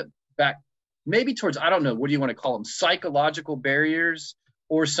a little bit back, maybe towards, I don't know, what do you want to call them? Psychological barriers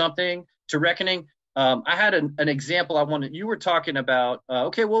or something to reckoning. I had an example you were talking about,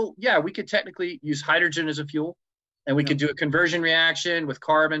 we could technically use hydrogen as a fuel, and we could do a conversion reaction with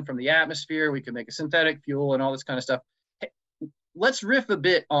carbon from the atmosphere. We could make a synthetic fuel and all this kind of stuff. Hey, let's riff a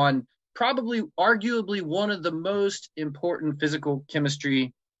bit on probably arguably one of the most important physical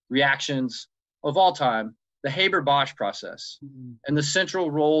chemistry reactions of all time, the Haber-Bosch process, and the central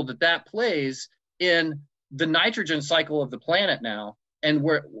role that plays in the nitrogen cycle of the planet now, and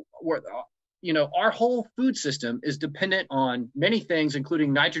where our whole food system is dependent on many things,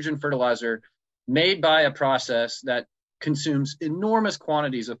 including nitrogen fertilizer made by a process that consumes enormous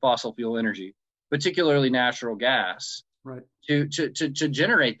quantities of fossil fuel energy, particularly natural gas, right, to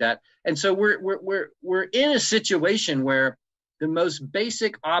generate that. And so we're in a situation where the most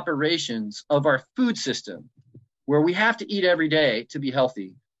basic operations of our food system, where we have to eat every day to be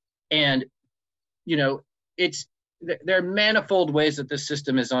healthy, and there are manifold ways that this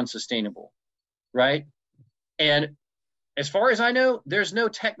system is unsustainable, right? And as far as I know, there's no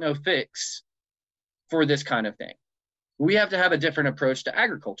techno fix for this kind of thing. We have to have a different approach to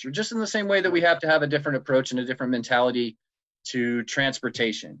agriculture, just in the same way that we have to have a different approach and a different mentality to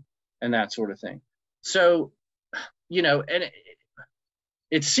transportation and that sort of thing. So, and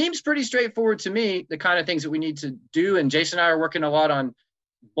it seems pretty straightforward to me, the kind of things that we need to do. And Jason and I are working a lot on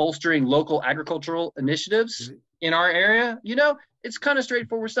bolstering local agricultural initiatives in our area. It's kind of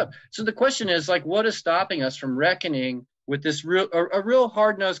straightforward stuff. So the question is, like, what is stopping us from reckoning with this real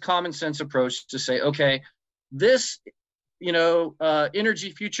hard-nosed common sense approach to say, okay, this,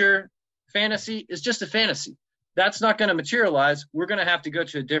 energy future fantasy is just a fantasy. That's not going to materialize. We're going to have to go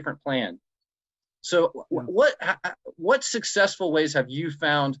to a different plan. So what successful ways have you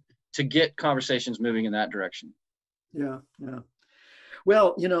found to get conversations moving in that direction? Yeah.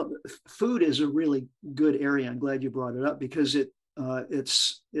 Well, food is a really good area. I'm glad you brought it up, because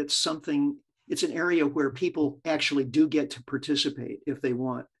it's an area where people actually do get to participate if they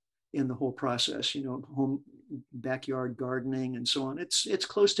want in the whole process, home, backyard gardening and so on. It's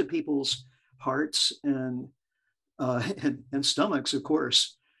close to people's hearts and stomachs, of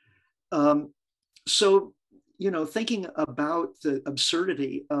course. So, thinking about the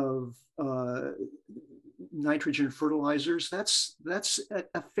absurdity of nitrogen fertilizers, that's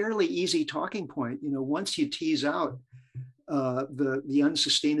a fairly easy talking point. You know, once you tease out the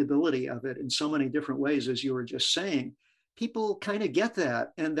unsustainability of it in so many different ways, as you were just saying, people kind of get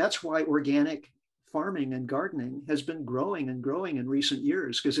that. And that's why organic farming and gardening has been growing and growing in recent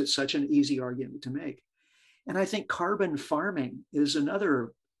years, because it's such an easy argument to make. And I think carbon farming is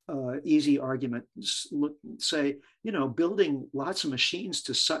another easy argument. Say, you know, building lots of machines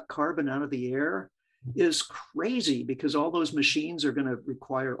to suck carbon out of the air is crazy, because all those machines are going to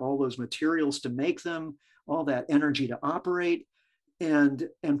require all those materials to make them, all that energy to operate. And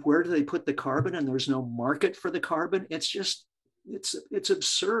where do they put the carbon? And there's no market for the carbon. It's just, it's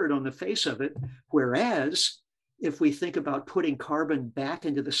absurd on the face of it. Whereas if we think about putting carbon back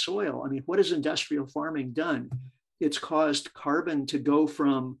into the soil, I mean, what has industrial farming done? It's caused carbon to go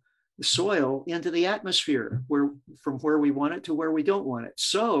from the soil into the atmosphere, from where we want it to where we don't want it.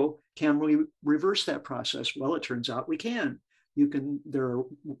 So can we reverse that process? Well, it turns out we can. There are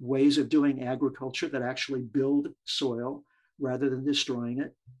ways of doing agriculture that actually build soil rather than destroying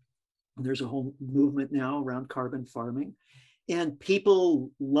it. And there's a whole movement now around carbon farming. And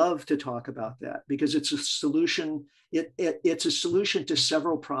people love to talk about that because it's a solution. It's a solution to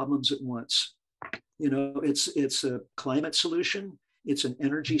several problems at once. You know, it's a climate solution. It's an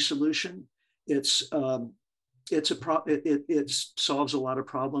energy solution. It solves a lot of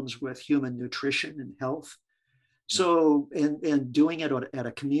problems with human nutrition and health. So, and doing it at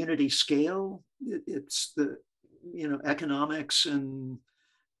a community scale, it's the, you know, economics and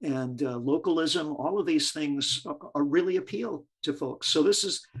localism, all of these things are really appeal to folks. So this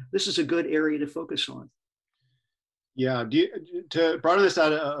is a good area to focus on. Yeah, to broaden this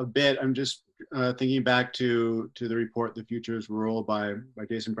out a bit, I'm just thinking back to the report, "The Future is Rural" by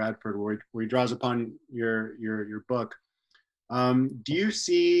Jason Bradford, where he draws upon your book. Do you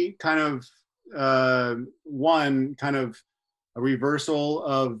see kind of one kind of a reversal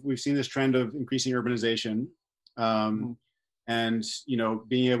of, we've seen this trend of increasing urbanization, and, you know,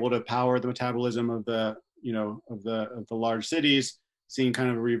 being able to power the metabolism of the, you know, of the large cities, seeing kind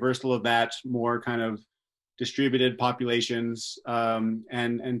of a reversal of that, more kind of distributed populations,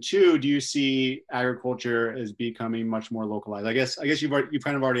 and two, do you see agriculture as becoming much more localized? I guess you've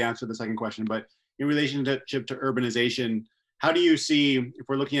kind of already answered the second question, but in relationship to urbanization, how do you see, if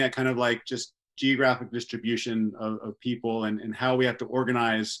we're looking at kind of like just geographic distribution of people and how we have to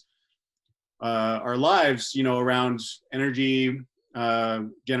organize our lives, you know, around energy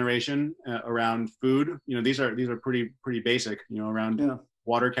generation, around food, you know, these are pretty basic, you know, around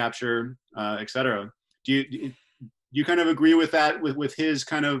water capture, et cetera. Do you kind of agree with that, with his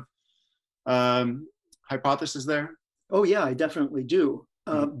kind of hypothesis there? Oh yeah, I definitely do.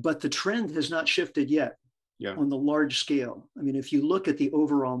 But the trend has not shifted yet on the large scale. I mean, if you look at the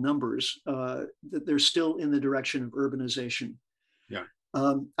overall numbers, they're still in the direction of urbanization. Yeah.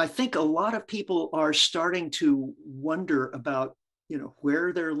 I think a lot of people are starting to wonder about, you know,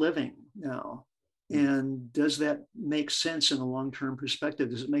 where they're living now. And does that make sense in a long-term perspective?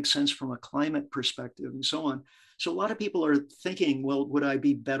 Does it make sense from a climate perspective and so on? So a lot of people are thinking, well, would I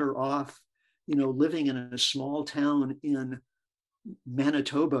be better off, you know, living in a small town in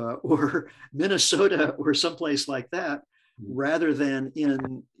Manitoba or Minnesota or someplace like that, rather than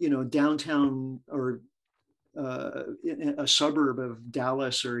in, you know, downtown or in a suburb of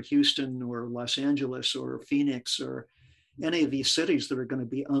Dallas or Houston or Los Angeles or Phoenix or any of these cities that are going to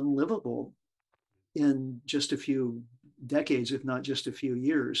be unlivable in just a few decades, if not just a few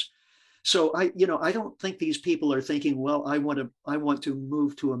years. So I don't think these people are thinking, well, I want to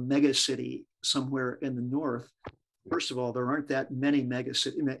move to a mega city somewhere in the north. First of all, there aren't that many mega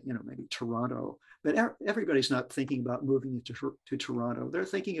cities, you know, maybe Toronto, but everybody's not thinking about moving to Toronto. They're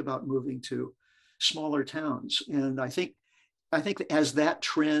thinking about moving to smaller towns. And I think as that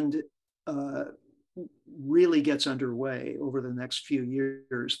trend really gets underway over the next few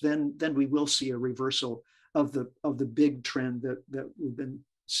years, then we will see a reversal of the big trend that we've been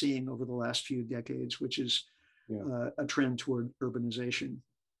seeing over the last few decades, which is a trend toward urbanization.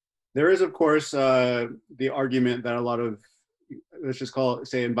 There is, of course, the argument that a lot of, let's just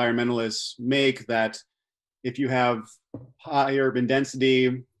say environmentalists make, that if you have high urban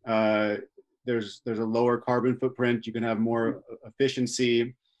density, there's a lower carbon footprint, you can have more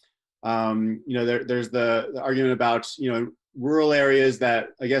efficiency. You know, there's the argument about, you know, rural areas that,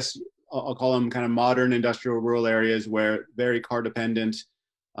 I guess I'll call them kind of modern industrial rural areas, where very car dependent.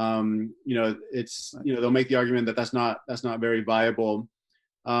 You know, it's, you know, they'll make the argument that that's not very viable.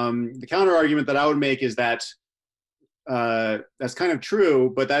 The counter argument that I would make is that that's kind of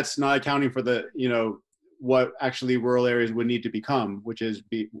true, but that's not accounting for the, you know, what actually rural areas would need to become, which is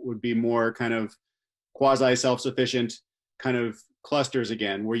would be more kind of quasi self-sufficient kind of clusters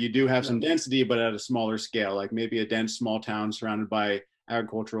again, where you do have some density, but at a smaller scale, like maybe a dense small town surrounded by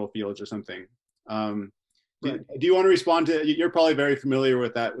agricultural fields or something. Do you want to respond to? You're probably very familiar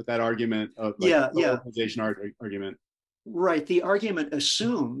with that argument of like urbanization argument. Right. The argument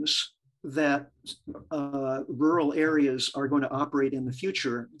assumes that rural areas are going to operate in the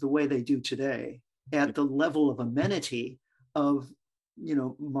future the way they do today, at the level of amenity of, you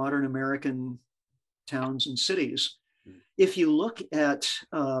know, modern American towns and cities. If you look at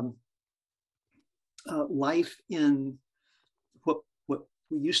life in what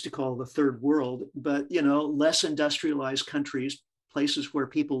we used to call the third world, but, you know, less industrialized countries, places where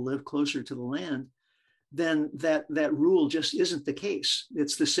people live closer to the land, then that rule just isn't the case.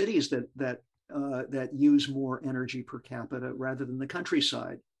 It's the cities that use more energy per capita rather than the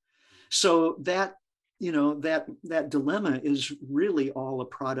countryside. So that, you know, that dilemma is really all a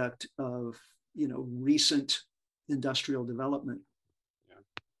product of, you know, recent industrial development.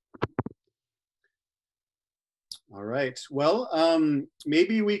 All right. Well,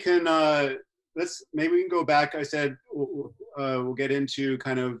 maybe we can go back. I said we'll get into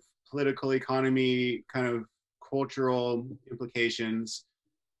kind of political economy, kind of cultural implications.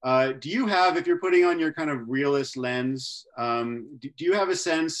 Do you have, if you're putting on your kind of realist lens, do you have a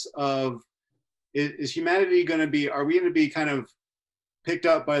sense of, is humanity going to be, are we going to be kind of picked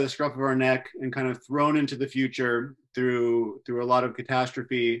up by the scruff of our neck and kind of thrown into the future through a lot of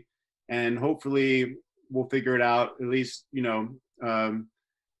catastrophe, and hopefully we'll figure it out, at least, you know,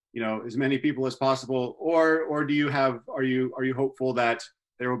 as many people as possible, or do you have, are you hopeful that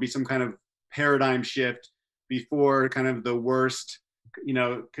there will be some kind of paradigm shift before kind of the worst, you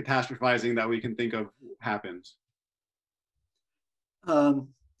know, catastrophizing that we can think of happens?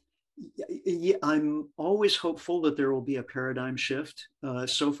 Yeah, I'm always hopeful that there will be a paradigm shift.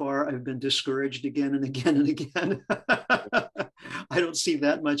 So far, I've been discouraged again and again and again. I don't see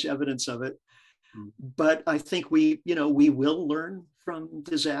that much evidence of it. But I think we will learn from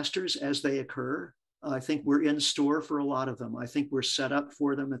disasters as they occur. I think we're in store for a lot of them. I think we're set up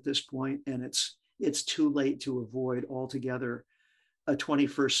for them at this point, and it's too late to avoid altogether a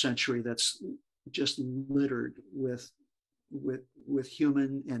 21st century that's just littered with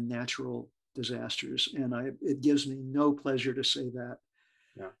human and natural disasters. And it gives me no pleasure to say that,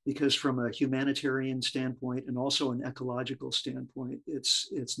 because from a humanitarian standpoint and also an ecological standpoint,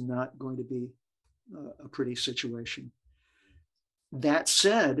 it's not going to be a pretty situation. That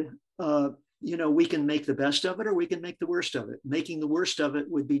said, we can make the best of it, or we can make the worst of it. Making the worst of it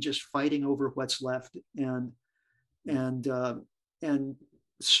would be just fighting over what's left and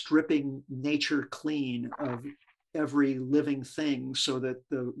stripping nature clean of every living thing, so that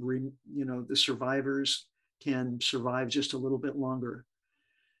the survivors can survive just a little bit longer.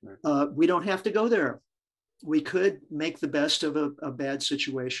 We don't have to go there. We could make the best of a bad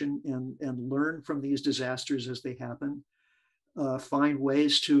situation and learn from these disasters as they happen. Find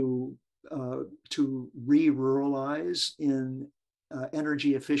ways to re-ruralize in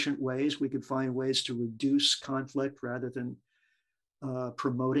energy efficient ways. We could find ways to reduce conflict rather than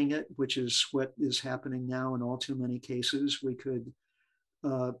promoting it, which is what is happening now in all too many cases. We could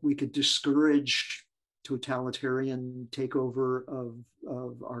discourage totalitarian takeover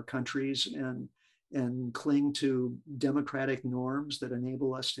of our countries and cling to democratic norms that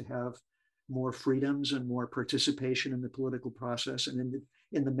enable us to have more freedoms and more participation in the political process and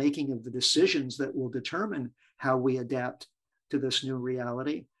in the making of the decisions that will determine how we adapt to this new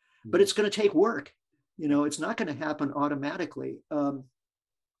reality. But it's going to take work. It's not going to happen automatically.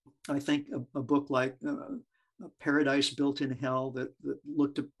 I think a book like Paradise Built in Hell that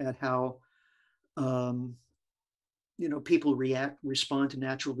looked at how people respond to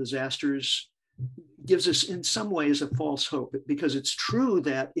natural disasters gives us in some ways a false hope, because it's true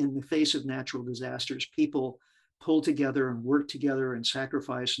that in the face of natural disasters, people pull together and work together and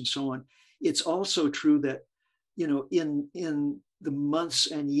sacrifice and so on. It's also true that, in the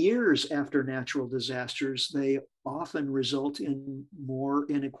months and years after natural disasters, they often result in more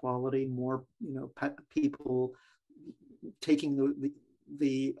inequality, more, people taking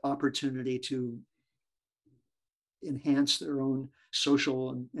the opportunity to enhance their own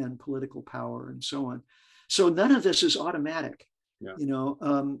social and political power and so on. So none of this is automatic.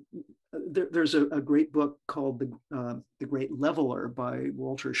 There's a great book called The Great Leveler by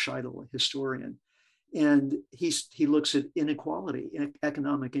Walter Scheidel, a historian. And he looks at inequality,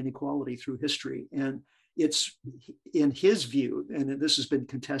 economic inequality through history. And it's in his view, and this has been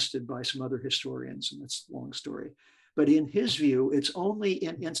contested by some other historians, and it's a long story, but in his view, it's only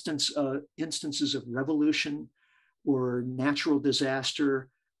in instances of revolution or natural disaster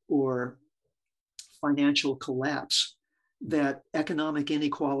or financial collapse that economic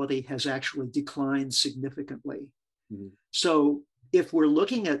inequality has actually declined significantly. Mm-hmm. So if we're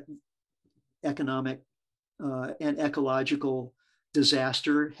looking at economic and ecological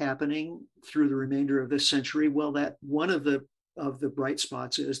disaster happening through the remainder of this century, well, that one of the bright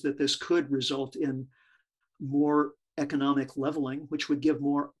spots is that this could result in more economic leveling, which would give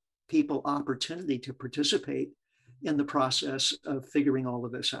more people opportunity to participate in the process of figuring all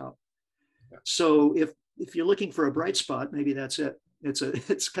of this out. Yeah. So if you're looking for a bright spot, maybe that's it.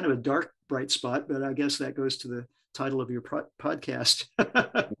 It's kind of a dark bright spot, but I guess that goes to the title of your podcast.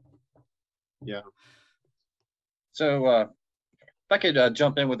 Yeah. So if I could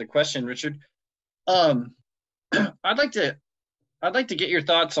jump in with a question, Richard, I'd like to get your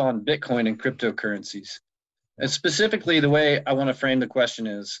thoughts on Bitcoin and cryptocurrencies. And specifically, the way I want to frame the question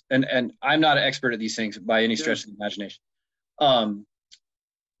is, and I'm not an expert at these things by any stretch of the imagination.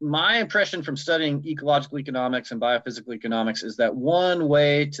 My impression from studying ecological economics and biophysical economics is that one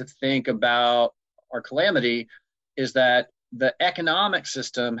way to think about our calamity is that the economic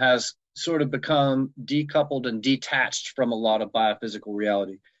system has sort of become decoupled and detached from a lot of biophysical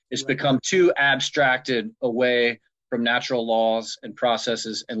reality. It's become too abstracted away from natural laws and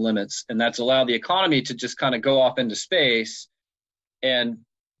processes and limits. And that's allowed the economy to just kind of go off into space and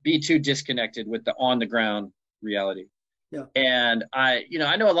be too disconnected with the on the ground reality. Yeah. And I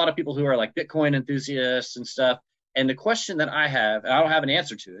know a lot of people who are like Bitcoin enthusiasts and stuff. And the question that I have, and I don't have an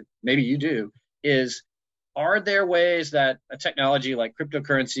answer to it, maybe you do, is are there ways that a technology like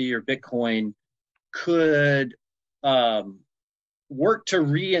cryptocurrency or Bitcoin could work to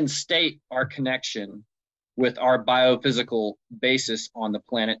reinstate our connection with our biophysical basis on the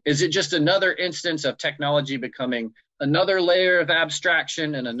planet? Is it just another instance of technology becoming another layer of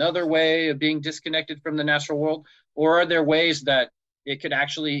abstraction and another way of being disconnected from the natural world? Or are there ways that it could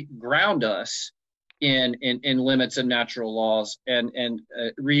actually ground us in limits and natural laws and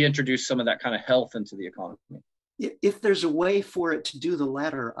reintroduce some of that kind of health into the economy? If there's a way for it to do the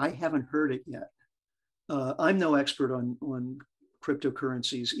latter, I haven't heard it yet. I'm no expert on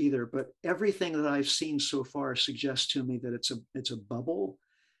cryptocurrencies either, but everything that I've seen so far suggests to me that it's a bubble,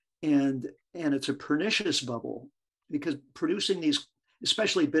 and it's a pernicious bubble, because producing these,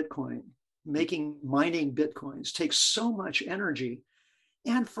 especially Bitcoin, mining Bitcoins takes so much energy,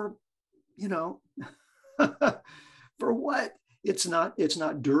 and for for what? It's not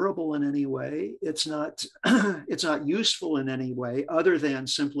durable in any way. It's not useful in any way other than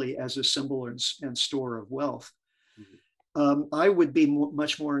simply as a symbol and store of wealth. I would be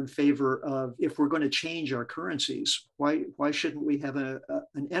much more in favor of, if we're going to change our currencies, why shouldn't we have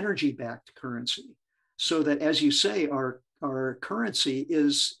an energy-backed currency, so that, as you say, our currency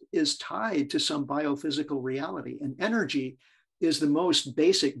is tied to some biophysical reality, and energy is the most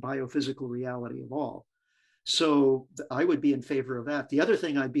basic biophysical reality of all. So I would be in favor of that. The other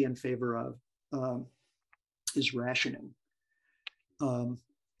thing I'd be in favor of is rationing. And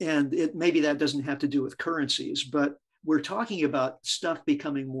maybe that doesn't have to do with currencies, but we're talking about stuff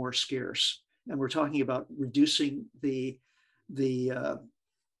becoming more scarce, and we're talking about reducing the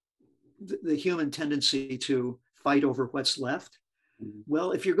human tendency to fight over what's left. Mm-hmm.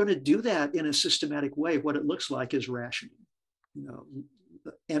 Well, if you're going to do that in a systematic way, what it looks like is rationing.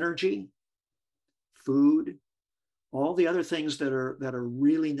 Energy, food, all the other things that are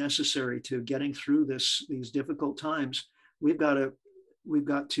really necessary to getting through these difficult times. We've got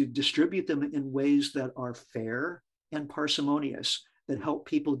to distribute them in ways that are fair and parsimonious, that help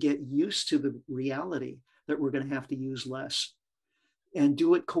people get used to the reality that we're going to have to use less, and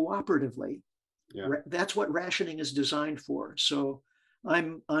do it cooperatively. Yeah. That's what rationing is designed for. So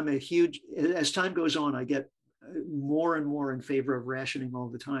I'm a huge, as time goes on, I get more and more in favor of rationing all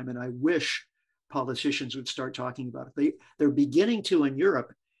the time. And I wish politicians would start talking about it. They're beginning to in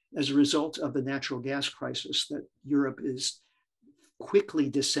Europe, as a result of the natural gas crisis that Europe is quickly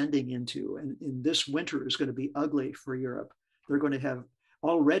descending into. And this winter is going to be ugly for Europe. They're going to have,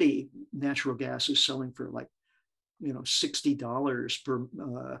 already natural gas is selling for like, $60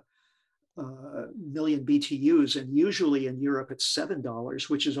 per million BTUs. And usually in Europe, it's $7,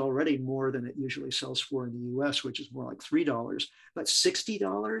 which is already more than it usually sells for in the US, which is more like $3, but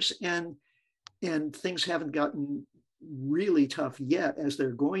 $60, and things haven't gotten really tough yet, as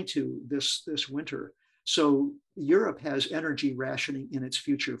they're going to this winter. So Europe has energy rationing in its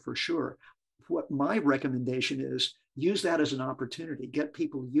future for sure. What my recommendation is, use that as an opportunity, get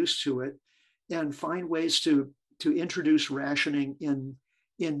people used to it, and find ways to introduce rationing in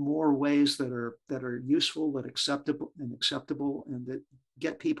more ways that are useful, that acceptable, and that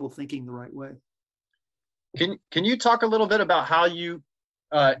get people thinking the right way. Can you talk a little bit about how you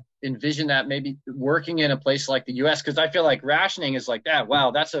envision that maybe working in a place like the US? Because I feel like rationing is like that.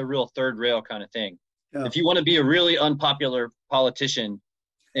 Wow, that's a real third rail kind of thing. Yeah. If you want to be a really unpopular politician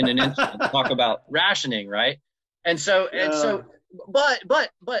in an instant, talk about rationing, right?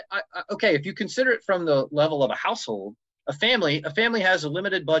 Okay, if you consider it from the level of a household, a family has a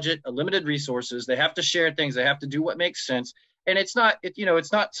limited budget, a limited resources. They have to share things. They have to do what makes sense. And it's not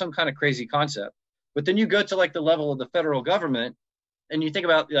some kind of crazy concept. But then you go to like the level of the federal government, and you think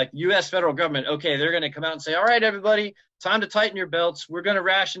about like U.S. federal government. Okay, they're going to come out and say, all right, everybody, time to tighten your belts. We're going to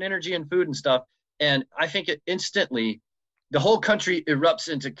ration energy and food and stuff. And I think it instantly, the whole country erupts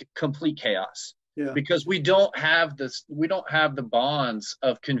into complete chaos. Yeah. Because we don't have the bonds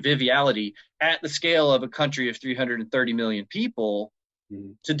of conviviality at the scale of a country of 330 million people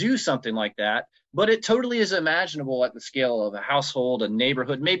to do something like that. But it totally is imaginable at the scale of a household, a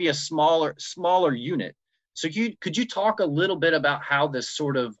neighborhood, maybe a smaller unit. So could you talk a little bit about how this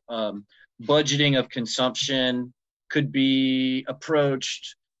sort of budgeting of consumption could be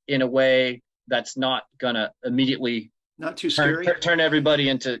approached in a way that's not gonna immediately not too scary, turn everybody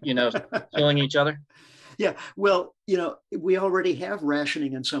into, killing each other? Yeah, well, we already have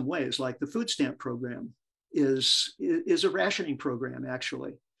rationing in some ways, like the food stamp program is a rationing program,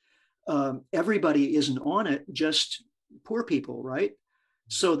 actually. Everybody isn't on it, just poor people, right?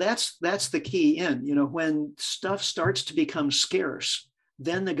 So that's the key in, when stuff starts to become scarce,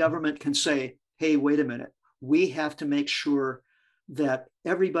 then the government can say, hey, wait a minute, we have to make sure that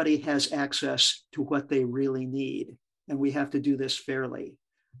everybody has access to what they really need. And we have to do this fairly.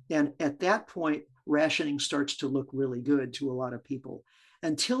 And at that point, rationing starts to look really good to a lot of people.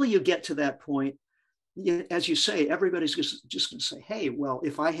 Until you get to that point, as you say, everybody's just going to say, hey, well,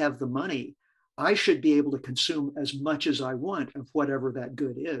 if I have the money, I should be able to consume as much as I want of whatever that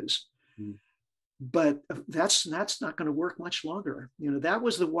good is. Mm. But that's not going to work much longer. That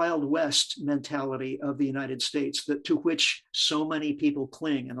was the Wild West mentality of the United States, to which so many people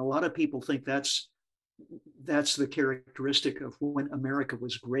cling. And a lot of people think that's the characteristic of when America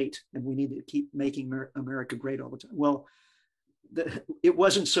was great and we need to keep making America great all the time. Well, it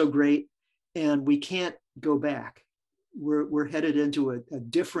wasn't so great, and we can't go back. We're headed into a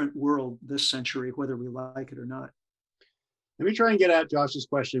different world this century, whether we like it or not. Let me try and get at Josh's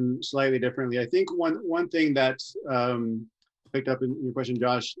question slightly differently. I think one thing that picked up in your question,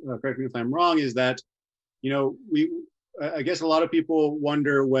 Josh, correct me if I'm wrong, is that, I guess a lot of people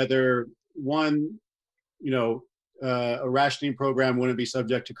wonder whether a rationing program wouldn't be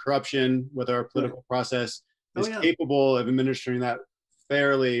subject to corruption, whether our political process is capable of administering that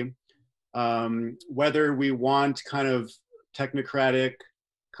fairly, whether we want kind of technocratic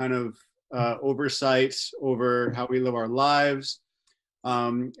kind of oversight over how we live our lives.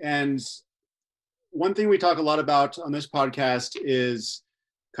 And one thing we talk a lot about on this podcast is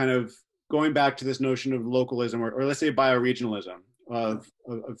kind of going back to this notion of localism, or let's say bioregionalism, of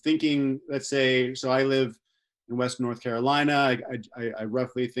thinking, let's say, so I live in Western North Carolina. I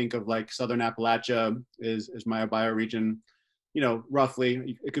roughly think of like Southern Appalachia is my bioregion,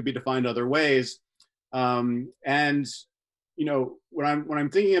 roughly. It could be defined other ways. And when I'm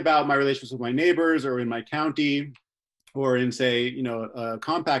thinking about my relationships with my neighbors, or in my county, or in, say, a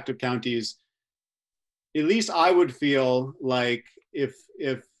compact of counties, at least I would feel like if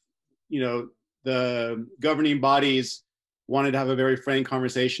the governing bodies wanted to have a very frank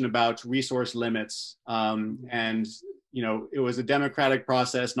conversation about resource limits, and it was a democratic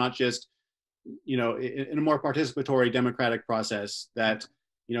process, not just in a more participatory democratic process that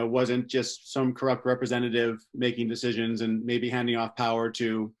wasn't just some corrupt representative making decisions and maybe handing off power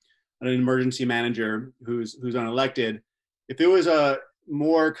to an emergency manager who's unelected. If it was a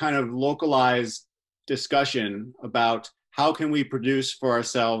more kind of localized discussion about how can we produce for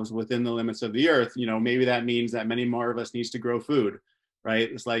ourselves within the limits of the earth, maybe that means that many more of us needs to grow food, right?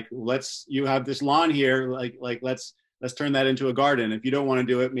 It's like, you have this lawn here, let's turn that into a garden. If you don't want to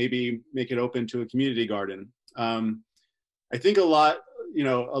do it, maybe make it open to a community garden. I think a lot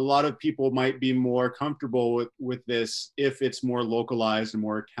of people might be more comfortable with this if it's more localized and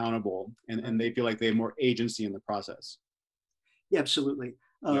more accountable, and they feel like they have more agency in the process. Yeah, absolutely.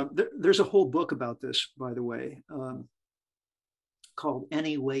 There's a whole book about this, by the way, called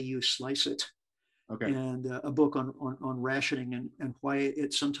Any Way You Slice It. Okay. And a book on rationing and why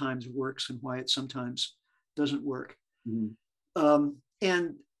it sometimes works and why it sometimes doesn't work. Mm-hmm.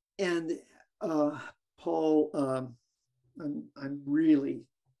 Paul, I'm really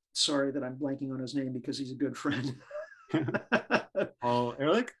sorry that I'm blanking on his name because he's a good friend. Paul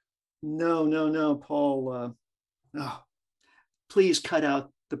Ehrlich? No, Paul. Please cut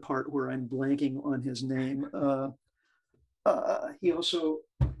out the part where I'm blanking on his name. he also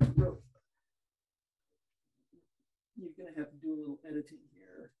wrote, you're going to have to do a little editing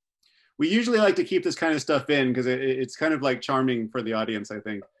here. We usually like to keep this kind of stuff in because it's kind of like charming for the audience, I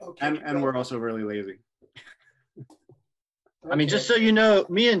think. Okay, and we're also really lazy. I mean, just so you know,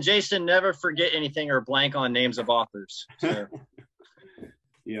 me and Jason never forget anything or blank on names of authors. So.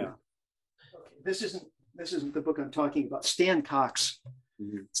 Yeah. Okay, this isn't the book I'm talking about. Stan Cox.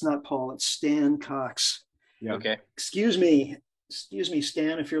 Mm-hmm. It's not Paul. It's Stan Cox. Yeah. Okay. Excuse me,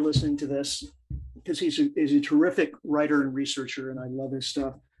 Stan, if you're listening to this, because he's a terrific writer and researcher, and I love his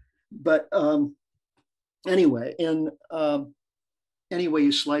stuff. But anyway, any way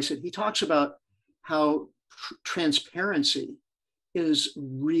you slice it, he talks about how transparency is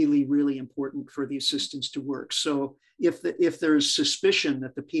really, really important for the assistance to work. So if there's suspicion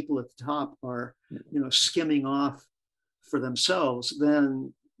that the people at the top are, skimming off for themselves,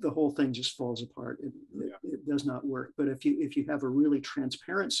 then the whole thing just falls apart. It does not work. But if you have a really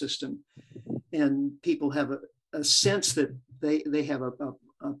transparent system, and people have a sense that they have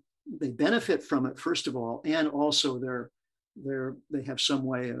they benefit from it, first of all, and also they have some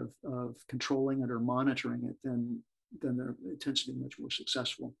way of controlling it or monitoring it, then it tends to be much more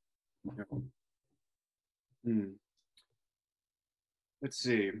successful. Let's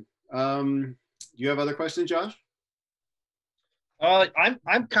see. Do you have other questions, Josh?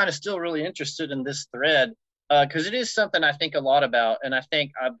 I'm kind of still really interested in this thread because it is something I think a lot about, and I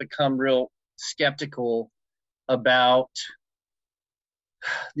think I've become real skeptical about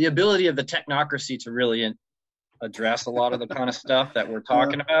the ability of the technocracy to really address a lot of the kind of stuff that we're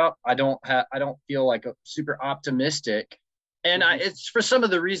talking about. I don't feel like super optimistic, and it's for some of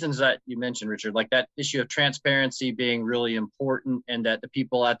the reasons that you mentioned, Richard, like that issue of transparency being really important, and that the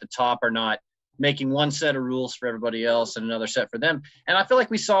people at the top are not making one set of rules for everybody else and another set for them. And I feel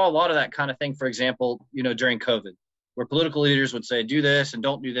like we saw a lot of that kind of thing, for example, during COVID, where political leaders would say, do this and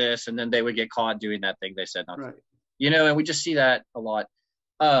don't do this. And then they would get caught doing that thing they said not to do. And we just see that a lot.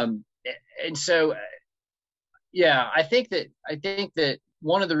 And so, I think that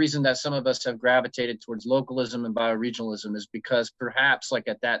one of the reasons that some of us have gravitated towards localism and bioregionalism is because perhaps like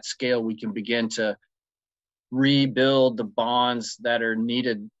at that scale, we can begin to rebuild the bonds that are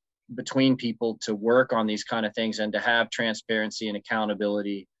needed between people to work on these kind of things and to have transparency and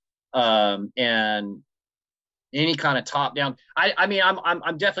accountability, and any kind of top down. I mean,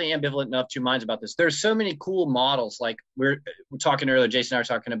 I'm definitely ambivalent enough, two minds about this. There's so many cool models. Like we're talking earlier, Jason and I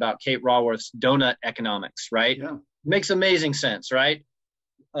were talking about Kate Raworth's donut economics, right? Yeah. Makes amazing sense, right?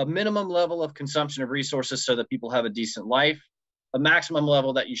 A minimum level of consumption of resources so that people have a decent life, a maximum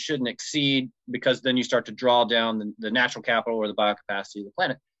level that you shouldn't exceed, because then you start to draw down the natural capital or the biocapacity of the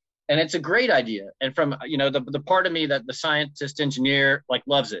planet. And it's a great idea. And from, the part of me that the scientist engineer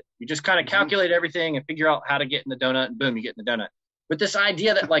loves it. You just kind of calculate everything and figure out how to get in the donut, and boom, you get in the donut. But this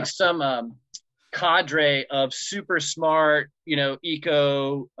idea that some cadre of super smart,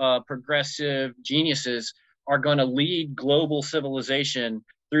 progressive geniuses are going to lead global civilization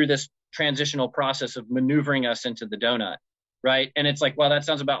through this transitional process of maneuvering us into the donut. Right. And it's like, well, that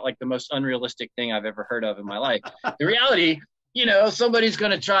sounds about like the most unrealistic thing I've ever heard of in my life. The reality, somebody's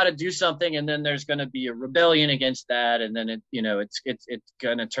going to try to do something, and then there's going to be a rebellion against that. And then it's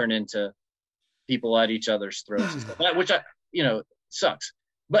going to turn into people at each other's throats, and stuff, which sucks.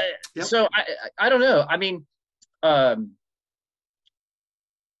 But so I don't know. I mean,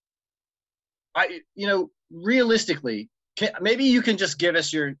 realistically, maybe you can just give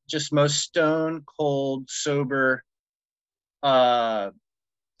us your just most stone cold, sober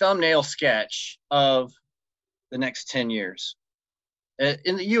thumbnail sketch of the next 10 years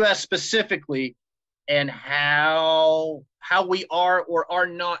in the U.S. specifically, and how we are or are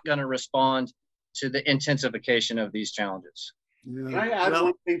not going to respond to the intensification of these challenges. Yeah. Can I add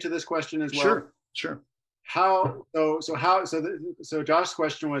one thing to this question as well? Sure. So Josh's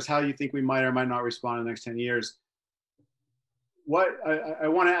question was how you think we might or might not respond in the next 10 years. What I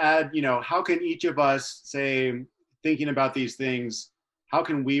want to add, how can each of us say, thinking about these things, how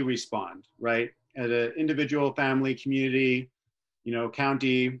can we respond, right? At an individual, family, community,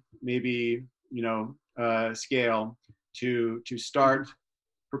 county, maybe, scale to start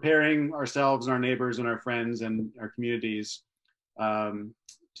preparing ourselves and our neighbors and our friends and our communities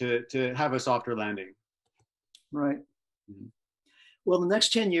to have a softer landing. Right. Mm-hmm. Well, the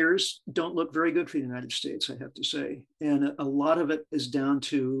next 10 years don't look very good for the United States, I have to say. And a lot of it is down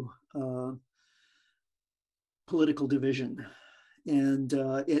to political division. And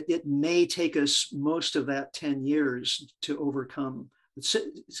it may take us most of that 10 years to overcome.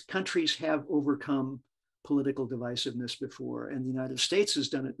 Countries have overcome political divisiveness before, and the United States has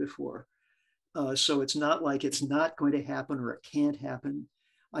done it before. So it's not like it's not going to happen or it can't happen.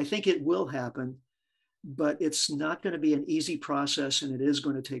 I think it will happen, but it's not going to be an easy process, and it is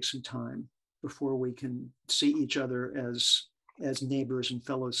going to take some time before we can see each other as neighbors and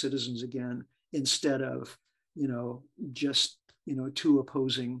fellow citizens again, instead of, just, two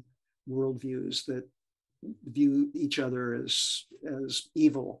opposing worldviews that view each other as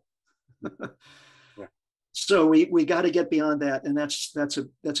evil. Yeah. So we got to get beyond that, and that's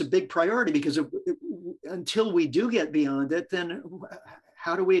a big priority, because until we do get beyond it, then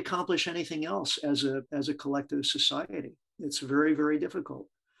how do we accomplish anything else as a collective society? It's very, very difficult.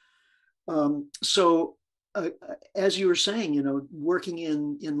 As you were saying, working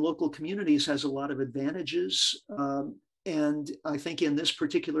in local communities has a lot of advantages, and I think in this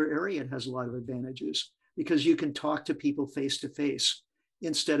particular area it has a lot of advantages, because you can talk to people face to face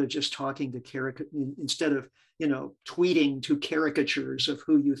instead of just talking to instead of tweeting to caricatures of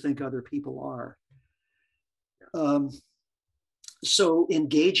who you think other people are. So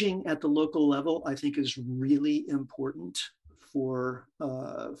engaging at the local level, I think, is really important for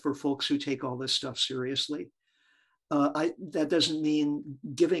folks who take all this stuff seriously. That doesn't mean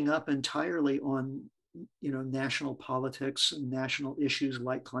giving up entirely on national politics and national issues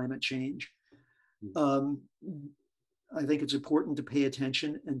like climate change. I think it's important to pay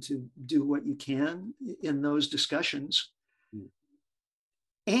attention and to do what you can in those discussions.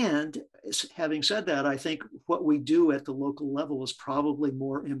 And having said that, I think what we do at the local level is probably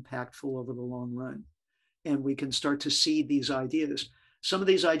more impactful over the long run. And we can start to see these ideas. Some of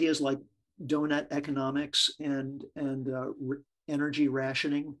these ideas, like donut economics and energy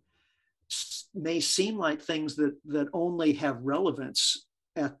rationing, may seem like things that only have relevance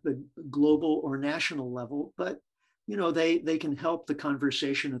at the global or national level, but they can help the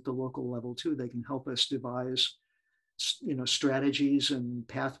conversation at the local level too. They can help us devise strategies and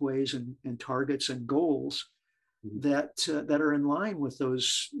pathways and targets and goals that are in line with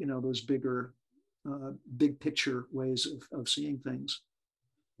those those bigger big picture ways of seeing things.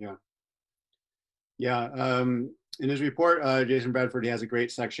 In his report, Jason Bradford, he has a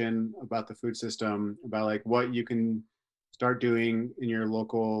great section about the food system, about like what you can start doing in your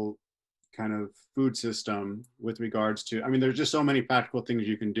local kind of food system with regards to, there's just so many practical things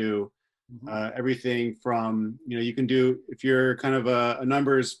you can do. Everything from, you can do, if you're kind of a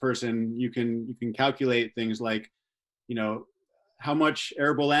numbers person, you can calculate things like, how much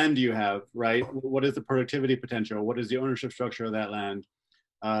arable land do you have, right? What is the productivity potential? What is the ownership structure of that land?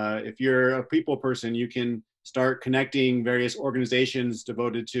 If you're a people person, you can start connecting various organizations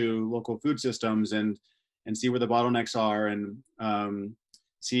devoted to local food systems and see where the bottlenecks are, and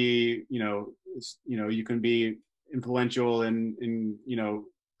see, you can be influential in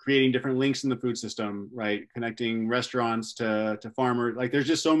creating different links in the food system, right? Connecting restaurants to farmers. Like, there's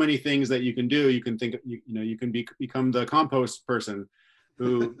just so many things that you can do. You can think, you can become the compost person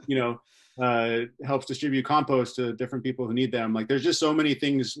who, helps distribute compost to different people who need them. Like, there's just so many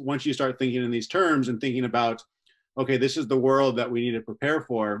things once you start thinking in these terms and thinking about, okay, this is the world that we need to prepare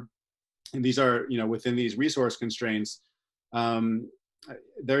for. And these are, within these resource constraints,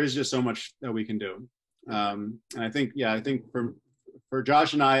 there is just so much that we can do. And I think for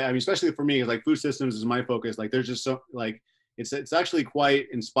Josh and I especially for me, it's like food systems is my focus. Like, there's just so, like, it's actually quite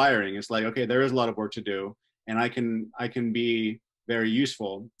inspiring. It's like, okay, there is a lot of work to do, and I can be very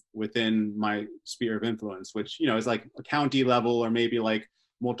useful within my sphere of influence, which, is like a county level or maybe like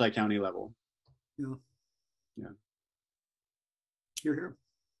multi-county level. Yeah. You're here.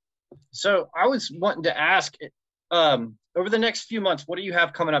 So I was wanting to ask, over the next few months, what do you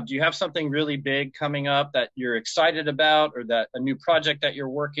have coming up? Do you have something really big coming up that you're excited about, or that a new project that you're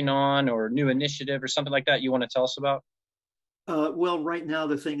working on, or a new initiative or something like that you want to tell us about? Well, right now,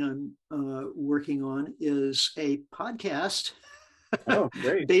 the thing I'm working on is a podcast. Oh,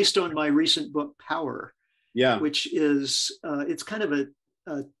 great. Based on my recent book, Power. Yeah. Which is, it's kind of a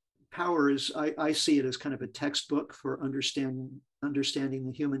Power is, I see it as kind of a textbook for understanding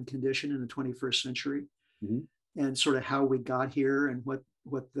the human condition in the 21st century, and sort of how we got here and what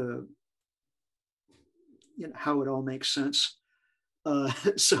the, how it all makes sense.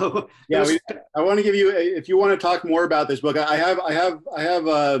 So yeah, I want to give you, if you want to talk more about this book, I have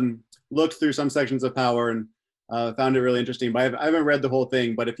looked through some sections of Power and found it really interesting, but I haven't read the whole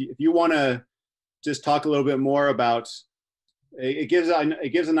thing. But if you want to just talk a little bit more about, it gives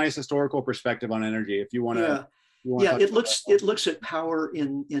a nice historical perspective on energy. If you want to, it looks at power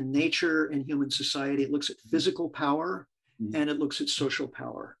in nature and human society. It looks at physical power, and it looks at social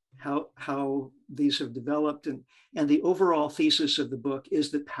power. How these have developed, and the overall thesis of the book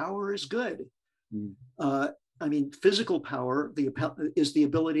is that power is good. I mean, physical power is the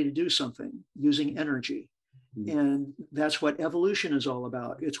ability to do something using energy. And that's what evolution is all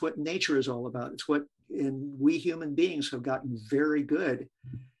about. It's what nature is all about. It's what, and we human beings have gotten very good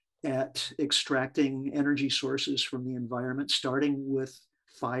at extracting energy sources from the environment, starting with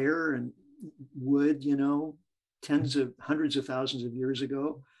fire and wood, you know, hundreds of thousands of years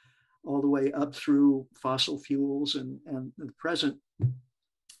ago, all the way up through fossil fuels and the present.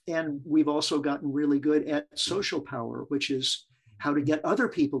 And we've also gotten really good at social power, which is how to get other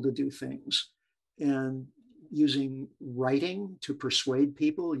people to do things, and using writing to persuade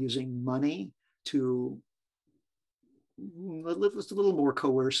people, using money to, it's a little more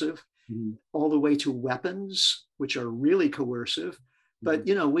coercive, all the way to weapons, which are really coercive. But,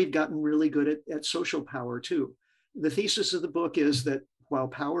 you know, we've gotten really good at social power too. The thesis of the book is that while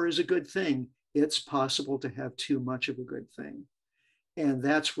power is a good thing, it's possible to have too much of a good thing. And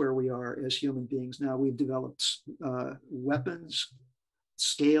that's where we are as human beings. Now we've developed weapons,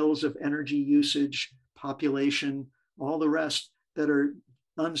 scales of energy usage, population, all the rest that are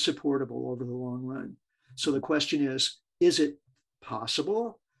unsupportable over the long run. So the question is it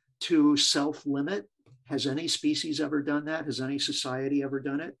possible to self-limit? Has any species ever done that? Has any society ever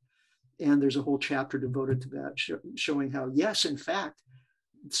done it? And there's a whole chapter devoted to that, showing how, yes, in fact,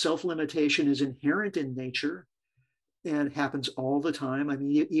 self-limitation is inherent in nature and happens all the time. I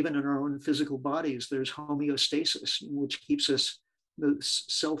mean, even in our own physical bodies, there's homeostasis, which keeps us, the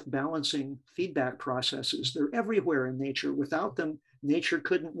self-balancing feedback processes. They're everywhere in nature. Without them, nature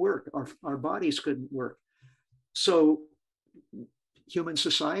couldn't work. Our bodies couldn't work. So human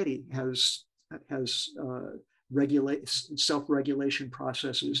society has self-regulation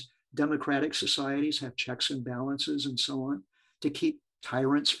processes. Democratic societies have checks and balances and so on to keep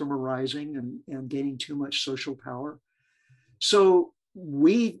tyrants from arising and gaining too much social power. So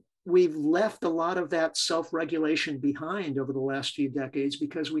we've left a lot of that self-regulation behind over the last few decades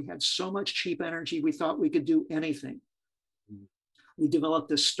because we had so much cheap energy, we thought we could do anything. We developed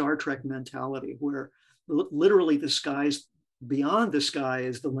this Star Trek mentality where literally the skies, beyond the sky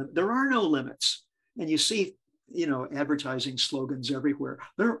is the limit. There are no limits. And you see, you know, advertising slogans everywhere.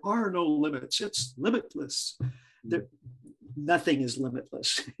 There are no limits. It's limitless. Nothing is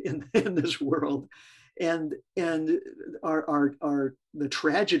limitless in this world. And the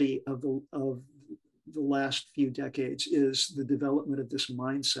tragedy of the last few decades is the development of this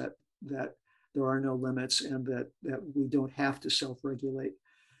mindset that there are no limits and that we don't have to self-regulate.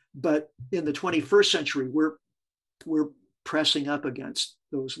 But in the 21st century, we're pressing up against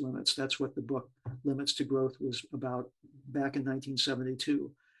those limits. That's what the book Limits to Growth was about back in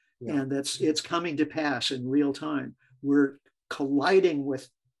 1972. Yeah. And it's coming to pass in real time. We're colliding with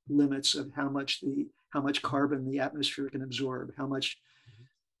limits of how much carbon the atmosphere can absorb, how much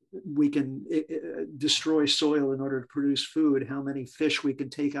we can destroy soil in order to produce food, how many fish we can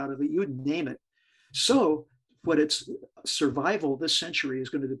take out of it, you would name it. So what its survival this century is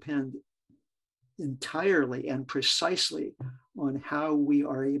going to depend entirely and precisely on how we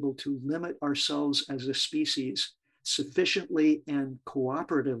are able to limit ourselves as a species sufficiently and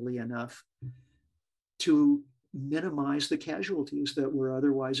cooperatively enough to minimize the casualties that we're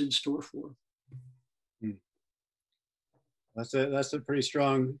otherwise in store for. That's a pretty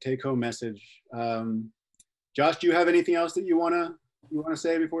strong take-home message. Josh, do you have anything else that you wanna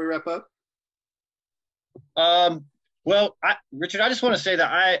say before we wrap up? Well, Richard, I just want to say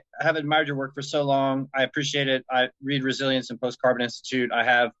that I have admired your work for so long. I appreciate it. I read Resilience and Post-Carbon Institute. I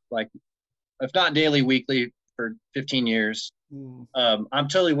have, like, if not daily, weekly for 15 years. I'm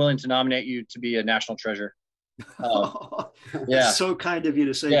totally willing to nominate you to be a national treasure. Yeah. So kind of you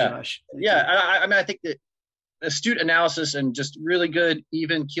to say, yeah. Josh. I mean, I think that astute analysis and just really good,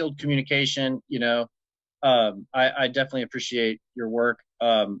 even-keeled communication, you know, I definitely appreciate your work.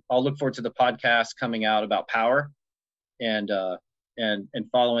 I'll look forward to the podcast coming out about power and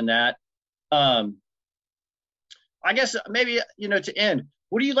following that. I guess maybe, you know, to end,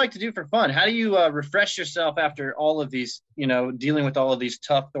 what do you like to do for fun? How do you refresh yourself after all of these, you know, dealing with all of these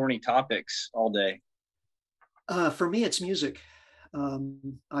tough, thorny topics all day? For me, it's music.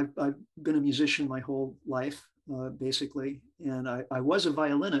 I've been a musician my whole life, basically, and I was a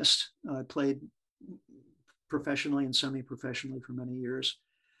violinist. I played professionally and semi-professionally for many years.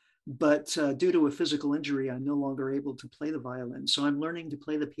 But due to a physical injury, I'm no longer able to play the violin. So I'm learning to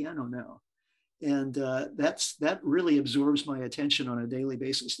play the piano now. And that really absorbs my attention on a daily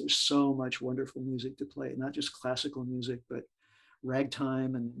basis. There's so much wonderful music to play, not just classical music, but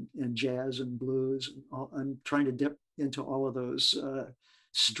ragtime and jazz and blues. I'm trying to dip into all of those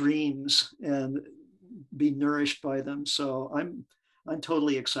streams and be nourished by them. So I'm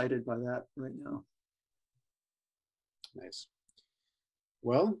totally excited by that right now. Nice.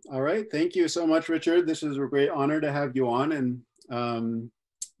 Well, all right. Thank you so much, Richard. This is a great honor to have you on. And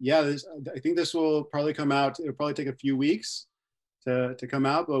yeah, I think this will probably come out. It'll probably take a few weeks to come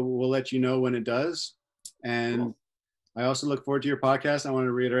out, but we'll let you know when it does. And cool. I also look forward to your podcast. I want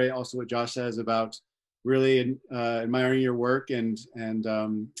to reiterate also what Josh says about really admiring your work, and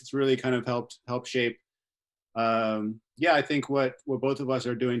it's really kind of helped shape yeah, I think what both of us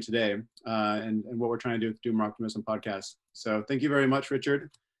are doing today, and what we're trying to do with Do More Optimism podcast. So thank you very much, Richard,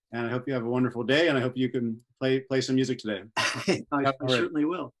 and I hope you have a wonderful day, and I hope you can play some music today. I certainly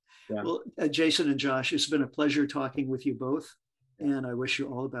will. Yeah. Well, Jason and Josh, it's been a pleasure talking with you both, and I wish you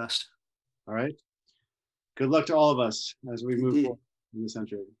all the best. All right. Good luck to all of us as we move forward in the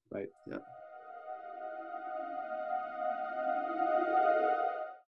century. Right. Yeah.